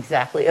 Right,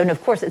 exactly. And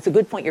of course, it's a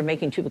good point you're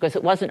making, too, because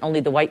it wasn't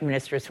only the white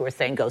ministers who were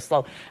saying go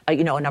slow. A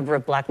number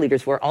of black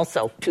leaders were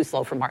also too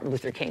slow for Martin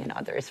Luther King and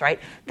others, right?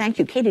 Thank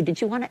you. Katie,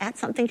 did you want to add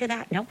something to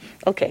that? No?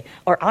 Okay.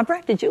 Or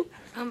Abra, did you?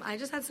 I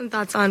just had some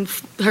thoughts on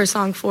her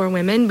song For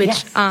Women, which,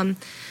 yes.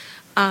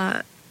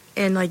 And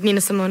Nina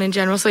Simone in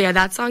general. So yeah,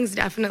 that song's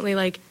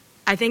definitely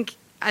I think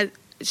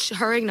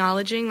her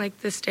acknowledging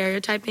the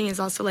stereotyping is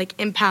also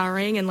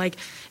empowering, and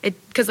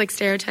because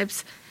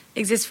stereotypes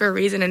exist for a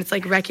reason, and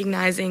it's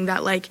recognizing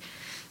that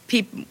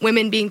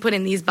women being put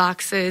in these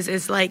boxes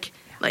is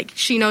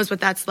she knows what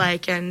that's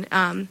like,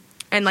 and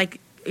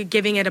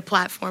giving it a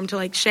platform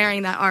to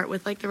sharing that art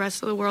with the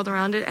rest of the world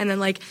around it. And then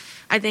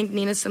I think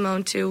Nina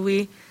Simone too,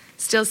 we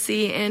still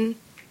see in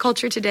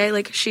culture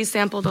today, she's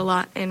sampled a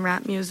lot in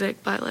rap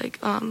music by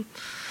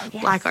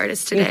black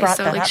artists today,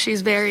 so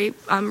she's very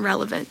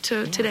relevant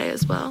to today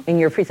as well. In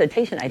your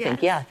presentation, I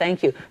think. Yeah,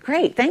 thank you.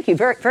 Great, thank you.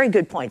 Very, very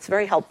good points.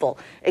 Very helpful.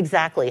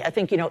 Exactly. I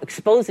think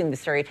exposing the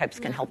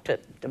stereotypes can help to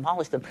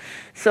demolish them.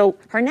 So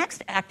her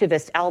next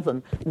activist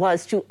album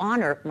was to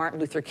honor Martin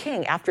Luther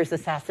King after his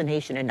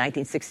assassination in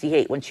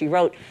 1968, when she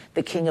wrote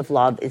 "The King of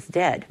Love is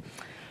Dead."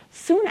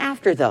 Soon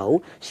after,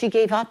 though, she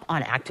gave up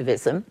on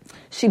activism.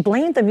 She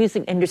blamed the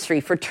music industry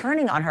for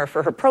turning on her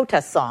for her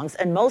protest songs,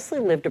 and mostly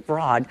lived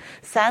abroad,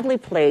 sadly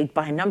plagued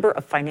by a number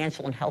of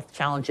financial and health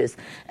challenges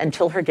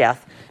until her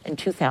death in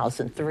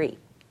 2003.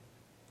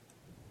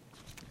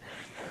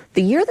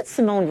 The year that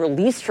Simone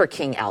released her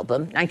King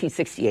album,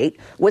 1968,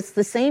 was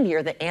the same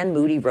year that Anne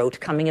Moody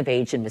wrote Coming of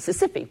Age in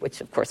Mississippi, which,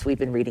 of course, we've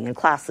been reading in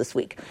class this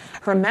week.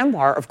 Her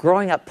memoir of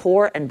growing up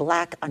poor and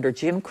black under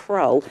Jim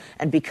Crow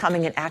and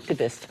becoming an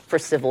activist for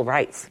civil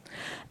rights.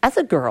 As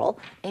a girl,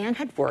 Anne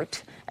had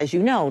worked, as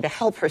you know, to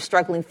help her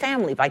struggling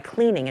family by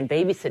cleaning and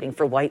babysitting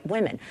for white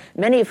women,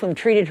 many of whom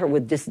treated her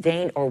with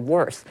disdain or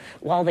worse,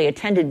 while they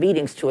attended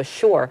meetings to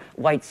assure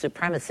white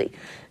supremacy.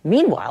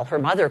 Meanwhile, her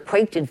mother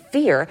quaked in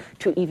fear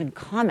to even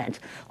comment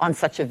on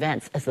such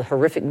events as the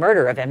horrific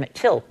murder of Emmett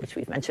Till, which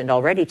we've mentioned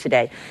already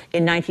today,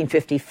 in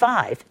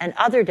 1955, and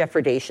other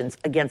depredations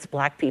against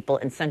black people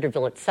in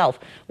Centerville itself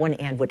when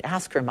Anne would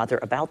ask her mother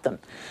about them.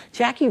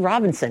 Jackie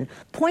Robinson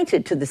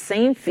pointed to the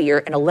same fear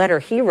in a letter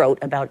he wrote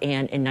about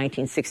Anne in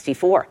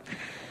 1964.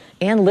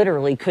 Anne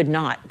literally could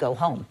not go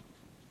home.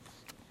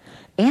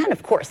 Anne,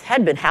 of course,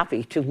 had been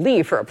happy to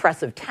leave her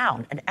oppressive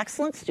town. An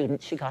excellent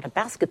student, she got a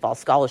basketball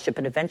scholarship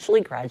and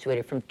eventually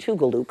graduated from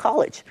Tougaloo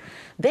College.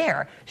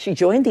 There, she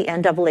joined the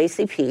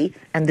NAACP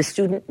and the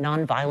Student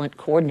Nonviolent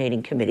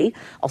Coordinating Committee,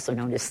 also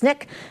known as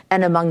SNCC,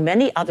 and among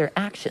many other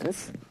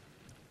actions,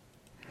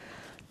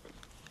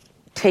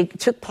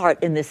 took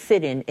part in the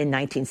sit-in in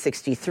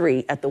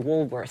 1963 at the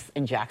Woolworth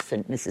in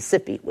Jackson,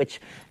 Mississippi, which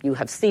you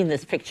have seen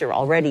this picture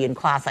already in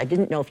class. I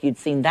didn't know if you'd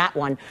seen that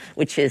one,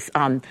 which is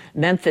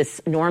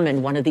Memphis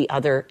Norman, one of the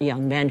other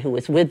young men who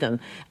was with them,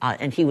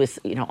 and he was,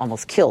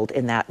 almost killed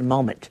in that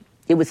moment.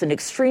 It was an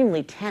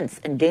extremely tense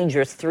and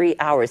dangerous 3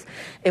 hours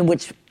in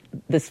which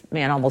this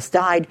man almost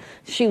died.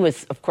 She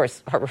was, of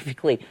course,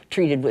 horrifically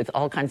treated with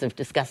all kinds of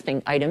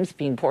disgusting items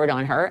being poured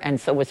on her, and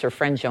so was her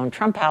friend Joan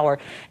Trumpauer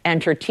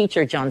and her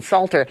teacher, John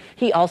Salter.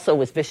 He also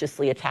was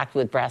viciously attacked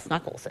with brass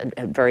knuckles,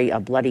 a very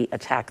bloody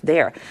attack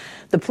there.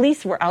 The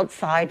police were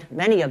outside,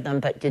 many of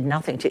them, but did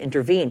nothing to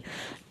intervene.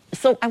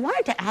 So I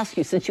wanted to ask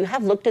you, since you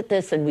have looked at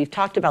this and we've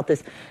talked about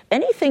this,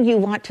 anything you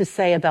want to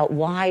say about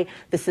why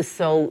this is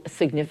so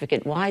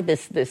significant, why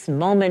this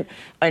moment,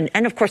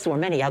 and of course there were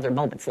many other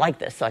moments like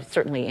this, so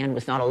certainly Anne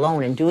was not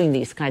alone in doing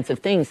these kinds of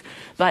things,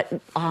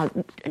 but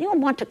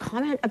anyone want to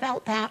comment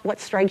about that? What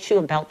strikes you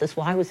about this?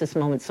 Why was this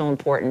moment so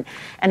important?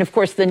 And of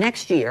course the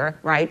next year,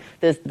 right,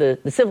 the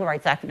Civil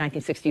Rights Act of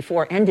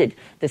 1964 ended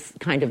this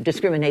kind of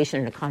discrimination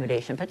and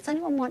accommodation, but does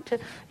anyone want to,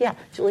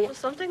 Julia? Well,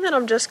 something that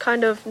I'm just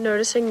kind of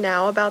noticing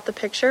now about the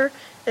picture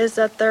is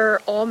that they're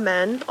all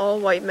men,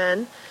 all white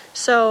men.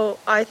 So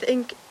I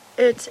think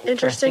it's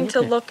interesting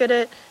to look at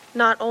it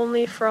not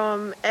only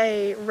from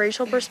a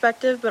racial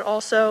perspective, but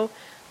also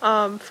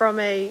from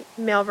a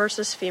male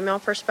versus female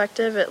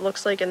perspective. It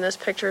looks like in this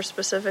picture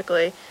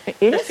specifically,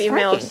 the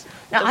females. Striking.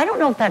 Now, I don't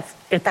know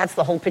if that's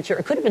the whole picture.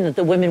 It could have been that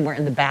the women were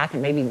in the back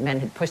and maybe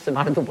men had pushed them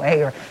out of the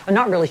way, or I'm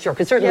not really sure,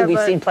 because certainly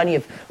we've seen plenty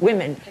of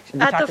women.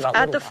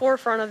 At the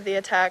forefront of the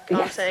attack,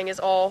 I'm saying, is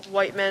all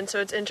white men. So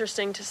it's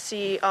interesting to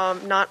see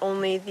not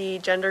only the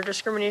gender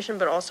discrimination,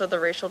 but also the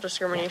racial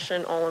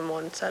discrimination all in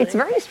one setting. It's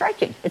very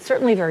striking. It's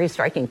certainly very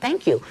striking.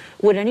 Thank you.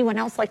 Would anyone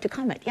else like to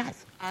comment?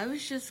 Yes. I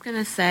was just going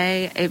to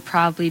say it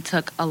probably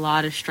took a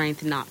lot of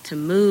strength not to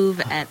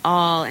move at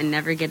all and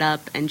never get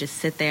up and just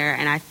sit there.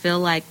 And I feel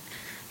like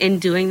in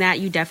doing that,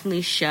 you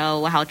definitely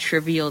show how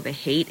trivial the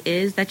hate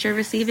is that you're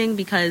receiving,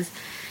 because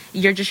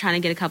you're just trying to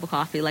get a cup of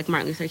coffee, like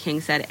Martin Luther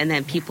King said, and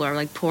then people are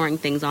like pouring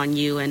things on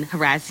you and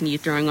harassing you,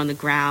 throwing on the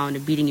ground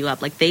and beating you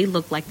up. Like, they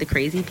look like the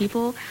crazy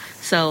people.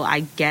 So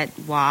I get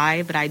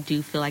why, but I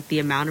do feel like the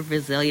amount of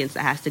resilience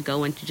that has to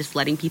go into just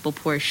letting people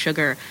pour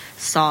sugar,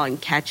 salt, and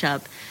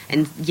ketchup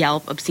and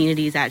yelp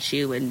obscenities at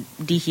you and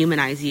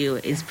dehumanize you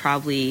is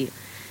probably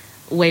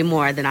way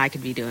more than I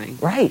could be doing.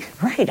 Right.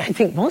 I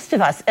think most of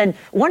us. And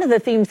one of the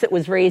themes that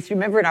was raised,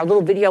 remember in our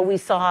little video we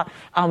saw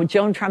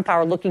Joan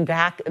Trumpauer looking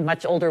back, a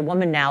much older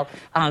woman now,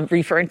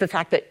 referring to the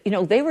fact that,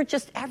 they were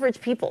just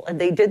average people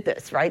and they did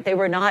this, right? They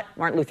were not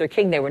Martin Luther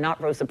King, they were not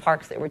Rosa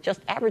Parks, they were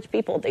just average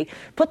people. They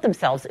put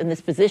themselves in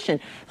this position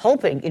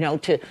hoping,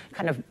 to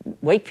kind of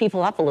wake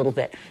people up a little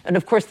bit. And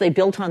of course they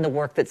built on the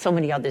work that so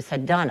many others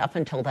had done up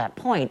until that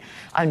point,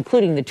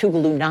 including the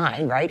Tougaloo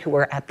Nine, right, who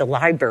were at the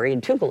library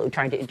in Tougaloo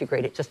trying to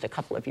integrate it just a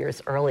couple of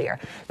years earlier.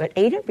 But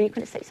Aidan, were you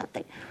going to say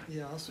something?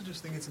 Yeah, I also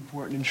just think it's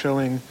important in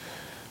showing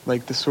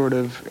like the sort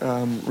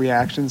of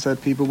reactions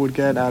that people would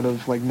get out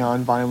of like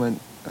nonviolent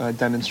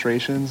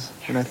demonstrations.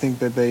 And I think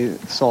that they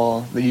saw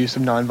the use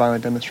of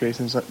nonviolent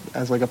demonstrations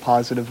as like a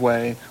positive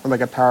way, or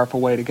like a powerful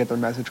way to get their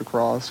message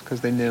across,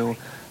 because they knew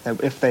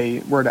that if they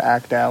were to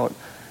act out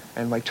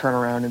and like turn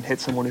around and hit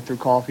someone who threw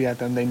coffee at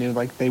them, they knew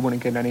like they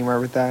wouldn't get anywhere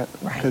with that,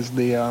 because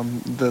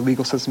the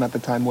legal system at the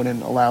time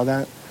wouldn't allow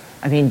that.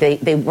 I mean,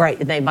 they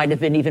might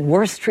have been even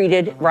worse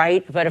treated,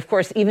 right? But of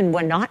course, even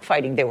when not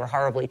fighting, they were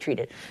horribly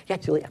treated. Yeah,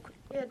 Julia.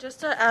 Yeah,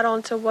 just to add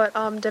on to what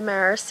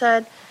Damaris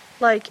said,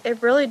 like,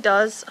 it really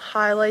does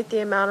highlight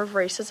the amount of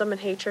racism and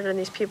hatred in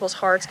these people's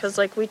hearts, because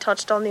like we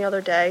touched on the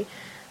other day,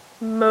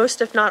 most,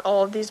 if not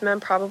all of these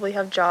men probably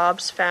have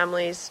jobs,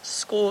 families,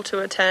 school to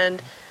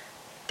attend.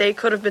 They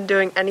could have been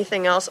doing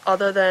anything else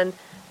other than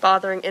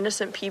bothering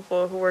innocent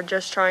people who are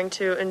just trying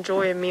to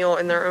enjoy a meal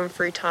in their own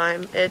free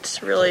time.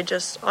 It's really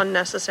just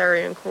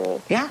unnecessary and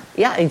cruel. Yeah,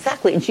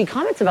 exactly. And she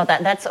comments about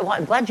that.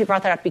 I'm glad you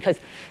brought that up because,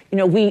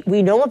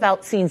 we know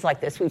about scenes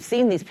like this. We've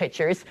seen these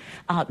pictures.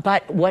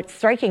 But what's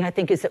striking, I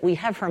think, is that we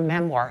have her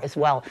memoir as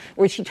well,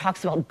 where she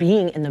talks about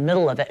being in the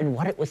middle of it and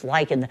what it was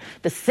like and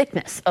the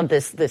sickness of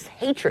this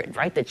hatred,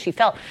 right, that she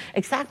felt.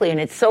 Exactly.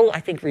 And it's so, I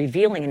think,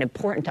 revealing and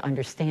important to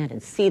understand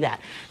and see that.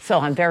 So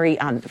I'm very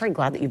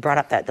glad that you brought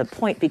up the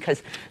point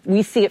because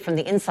we see it from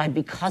the inside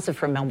because of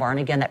her memoir. And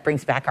again, that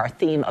brings back our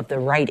theme of the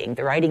writing.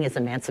 The writing is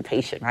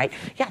emancipation, right?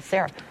 Yeah,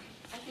 Sarah.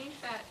 I think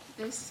that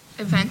this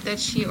event that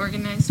she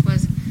organized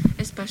was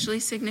especially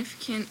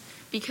significant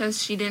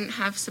because she didn't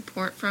have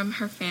support from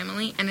her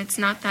family. And it's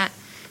not that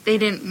they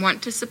didn't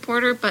want to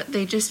support her, but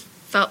they just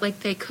felt like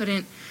they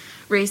couldn't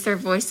raise their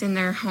voice in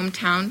their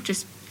hometown.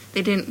 Just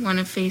they didn't want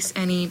to face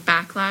any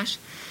backlash.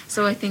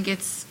 So I think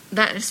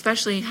that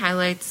especially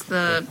highlights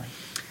the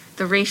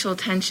racial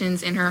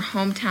tensions in her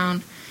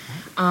hometown.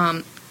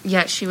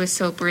 Yet she was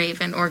so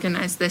brave and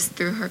organized this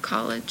through her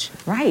college.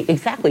 Right,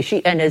 exactly.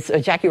 And as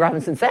Jackie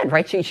Robinson said,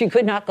 right, she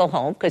could not go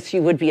home because she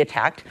would be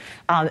attacked,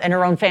 and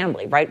her own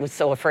family, right, was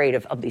so afraid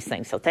of these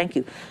things. So thank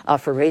you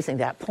for raising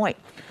that point.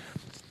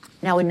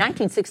 Now, in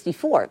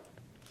 1964,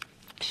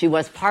 she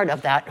was part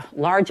of that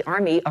large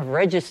army of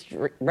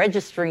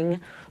registering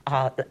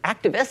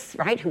activists,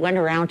 right, who went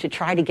around to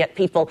try to get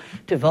people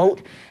to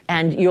vote.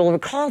 And you'll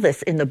recall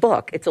this in the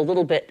book. It's a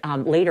little bit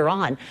later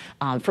on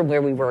from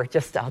where we were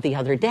just the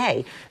other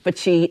day. But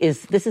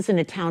this is in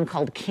a town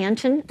called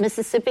Canton,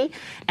 Mississippi.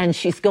 And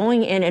she's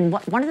going in. And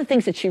one of the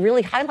things that she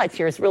really highlights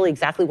here is really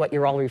exactly what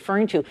you're all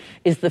referring to,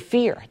 is the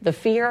fear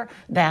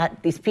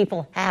that these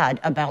people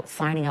had about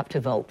signing up to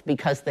vote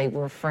because they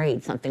were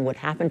afraid something would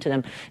happen to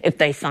them if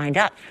they signed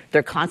up.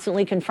 They're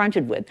constantly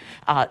confronted with,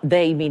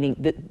 they meaning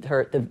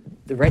the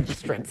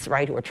registrants,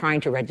 right, who are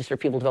trying to register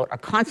people to vote, are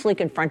constantly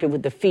confronted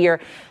with the fear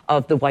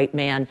of the white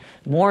man.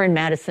 More in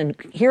Madison,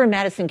 here in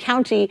Madison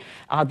County,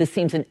 this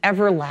seems an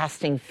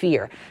everlasting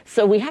fear.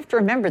 So we have to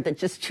remember that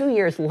just 2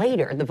 years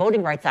later, the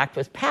Voting Rights Act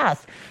was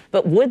passed,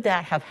 but would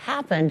that have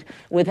happened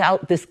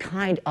without this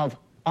kind of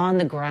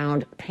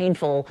on-the-ground,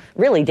 painful,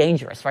 really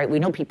dangerous, right? We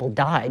know people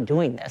died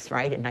doing this,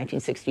 right, in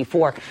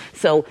 1964.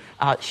 So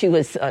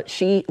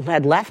she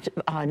had left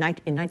in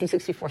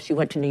 1964. She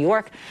went to New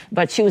York,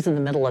 but she was in the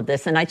middle of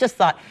this. And I just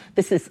thought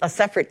this is a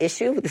separate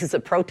issue. This is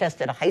a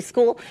protest at a high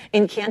school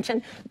in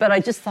Canton. But I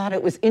just thought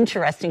it was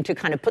interesting to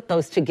kind of put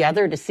those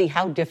together to see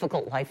how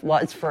difficult life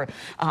was for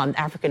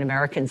African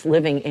Americans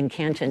living in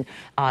Canton,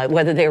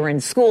 whether they were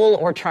in school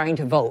or trying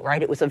to vote,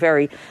 right? It was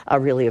really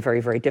a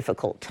very, very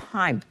difficult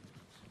time.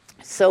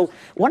 So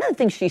one of the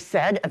things she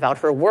said about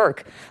her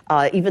work,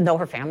 even though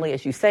her family,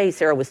 as you say,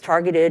 Sarah, was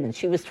targeted and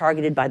she was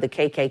targeted by the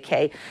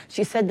KKK,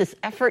 she said this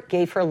effort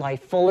gave her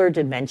life fuller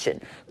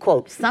dimension.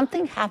 Quote,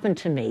 "Something happened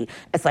to me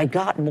as I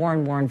got more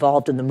and more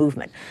involved in the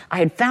movement. I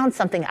had found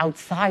something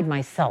outside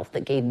myself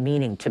that gave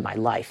meaning to my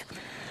life."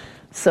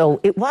 So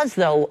it was,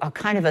 though, a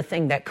kind of a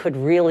thing that could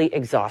really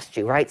exhaust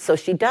you, right? So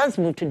she does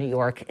move to New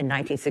York in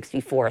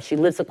 1964. She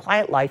lives a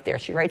quiet life there.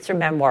 She writes her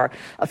memoir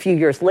a few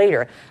years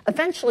later.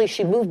 Eventually,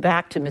 she moved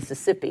back to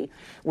Mississippi,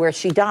 where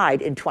she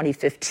died in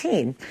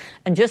 2015.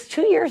 And just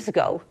 2 years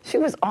ago, she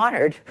was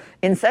honored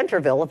in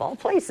Centerville, of all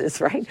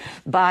places, right,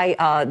 by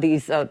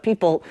these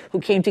people who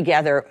came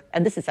together.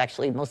 And this is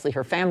actually mostly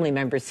her family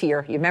members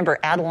here. You remember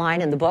Adeline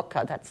in the book?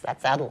 That's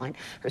Adeline,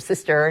 her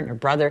sister and her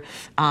brother.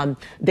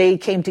 They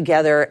came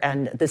together,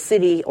 and the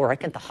city, or I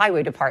think the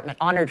highway department,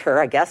 honored her,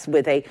 I guess,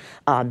 with a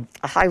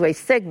highway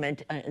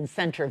segment in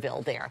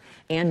Centerville there,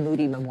 Ann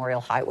Moody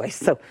Memorial Highway.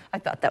 So I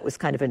thought that was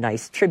kind of a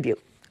nice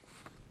tribute.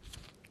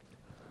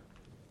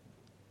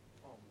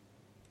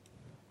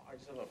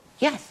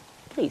 Yes,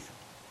 please.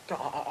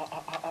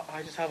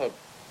 I just have a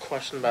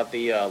question about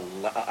the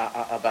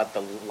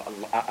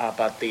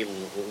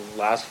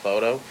last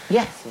photo.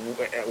 Yes.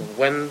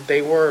 When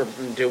they were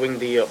doing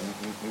the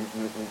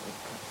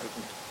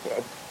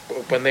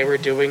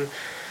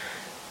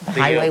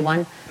highway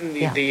one,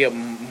 the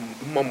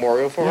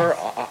memorial for her,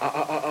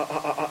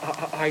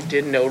 I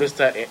did notice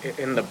that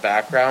in the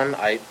background,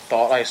 I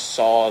thought I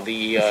saw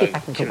the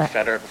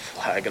Confederate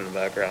flag in the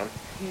background.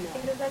 I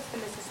think that's the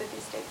Mississippi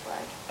state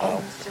flag.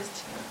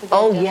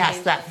 Oh,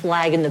 yes, that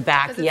flag in the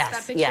back.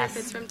 Yes, that yes.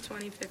 It's from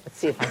 2015. Let's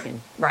see if I can.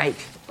 Right.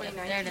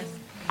 2019.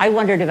 I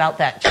wondered about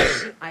that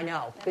too. I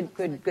know.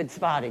 Good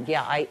spotted.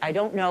 Yeah, I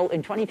don't know.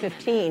 In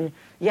 2015,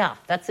 yeah,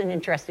 that's an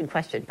interesting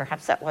question.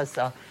 Perhaps that was.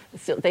 So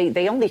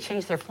they only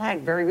changed their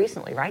flag very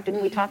recently, right?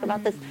 Didn't we talk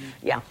about this?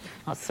 Yeah,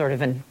 that's sort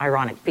of an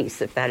ironic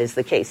piece if that is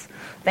the case.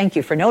 Thank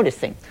you for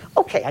noticing.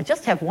 Okay, I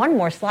just have one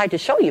more slide to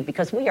show you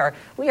because we are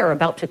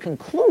about to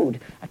conclude.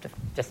 I have to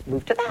just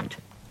move to that.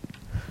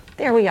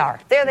 There we are.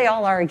 There they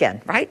all are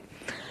again, right?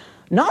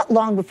 Not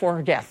long before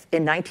her death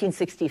in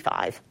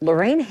 1965,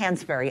 Lorraine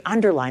Hansberry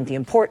underlined the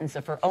importance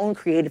of her own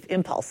creative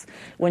impulse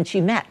when she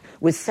met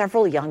with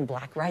several young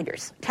black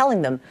writers,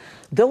 telling them,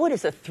 though it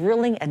is a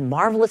thrilling and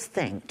marvelous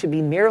thing to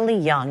be merely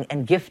young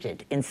and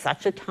gifted in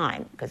such a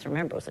time, because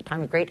remember, it was a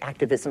time of great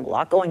activism, a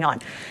lot going on,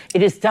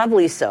 it is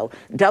doubly so,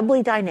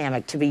 doubly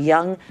dynamic to be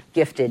young,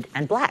 gifted,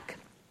 and black.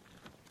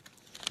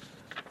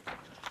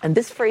 And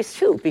this phrase,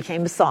 too,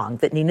 became a song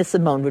that Nina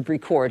Simone would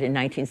record in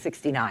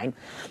 1969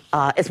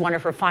 as one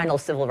of her final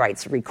civil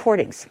rights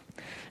recordings.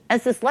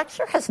 As this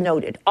lecture has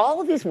noted,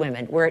 all of these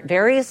women were at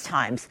various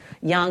times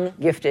young,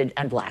 gifted,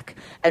 and black.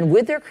 And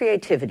with their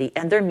creativity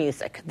and their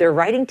music, their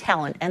writing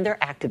talent and their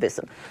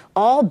activism,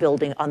 all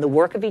building on the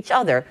work of each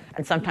other,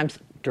 and sometimes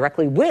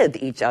directly with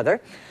each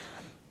other,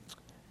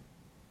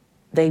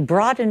 they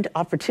broadened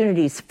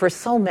opportunities for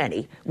so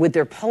many with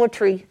their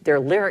poetry, their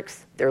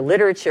lyrics, their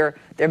literature,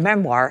 their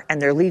memoir,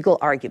 and their legal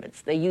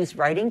arguments. They used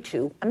writing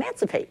to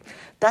emancipate,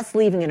 thus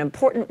leaving an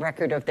important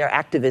record of their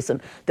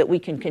activism that we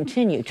can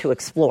continue to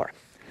explore.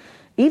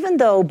 Even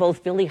though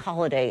both Billie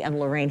Holiday and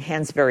Lorraine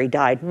Hansberry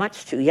died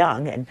much too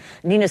young, and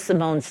Nina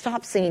Simone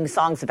stopped singing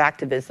songs of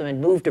activism and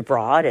moved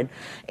abroad, and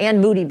Anne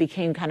Moody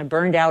became kind of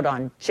burned out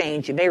on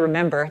change. You may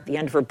remember at the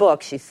end of her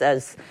book, she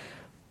says,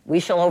 "We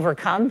shall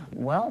overcome."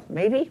 Well,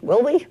 maybe,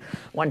 will we?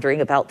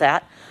 Wondering about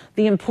that.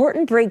 The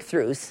important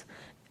breakthroughs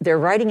their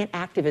writing and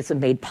activism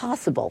made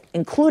possible,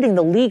 including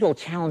the legal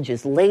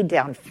challenges laid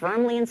down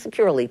firmly and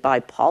securely by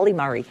Pauli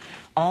Murray,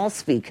 all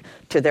speak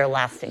to their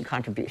lasting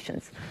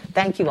contributions.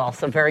 Thank you all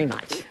so very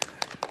much.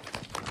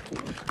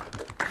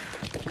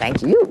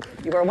 Thank you.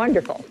 You are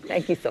wonderful.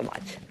 Thank you so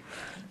much.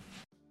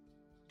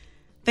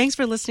 Thanks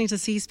for listening to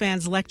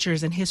C-SPAN's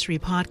Lectures in History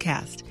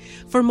podcast.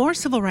 For more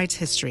civil rights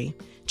history,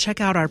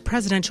 check out our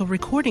Presidential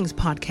Recordings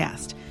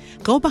podcast.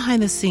 Go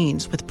behind the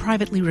scenes with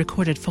privately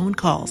recorded phone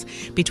calls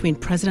between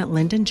President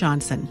Lyndon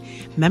Johnson,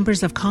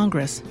 members of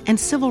Congress, and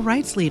civil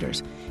rights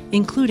leaders,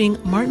 including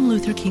Martin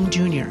Luther King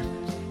Jr.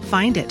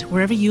 Find it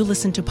wherever you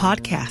listen to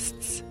podcasts.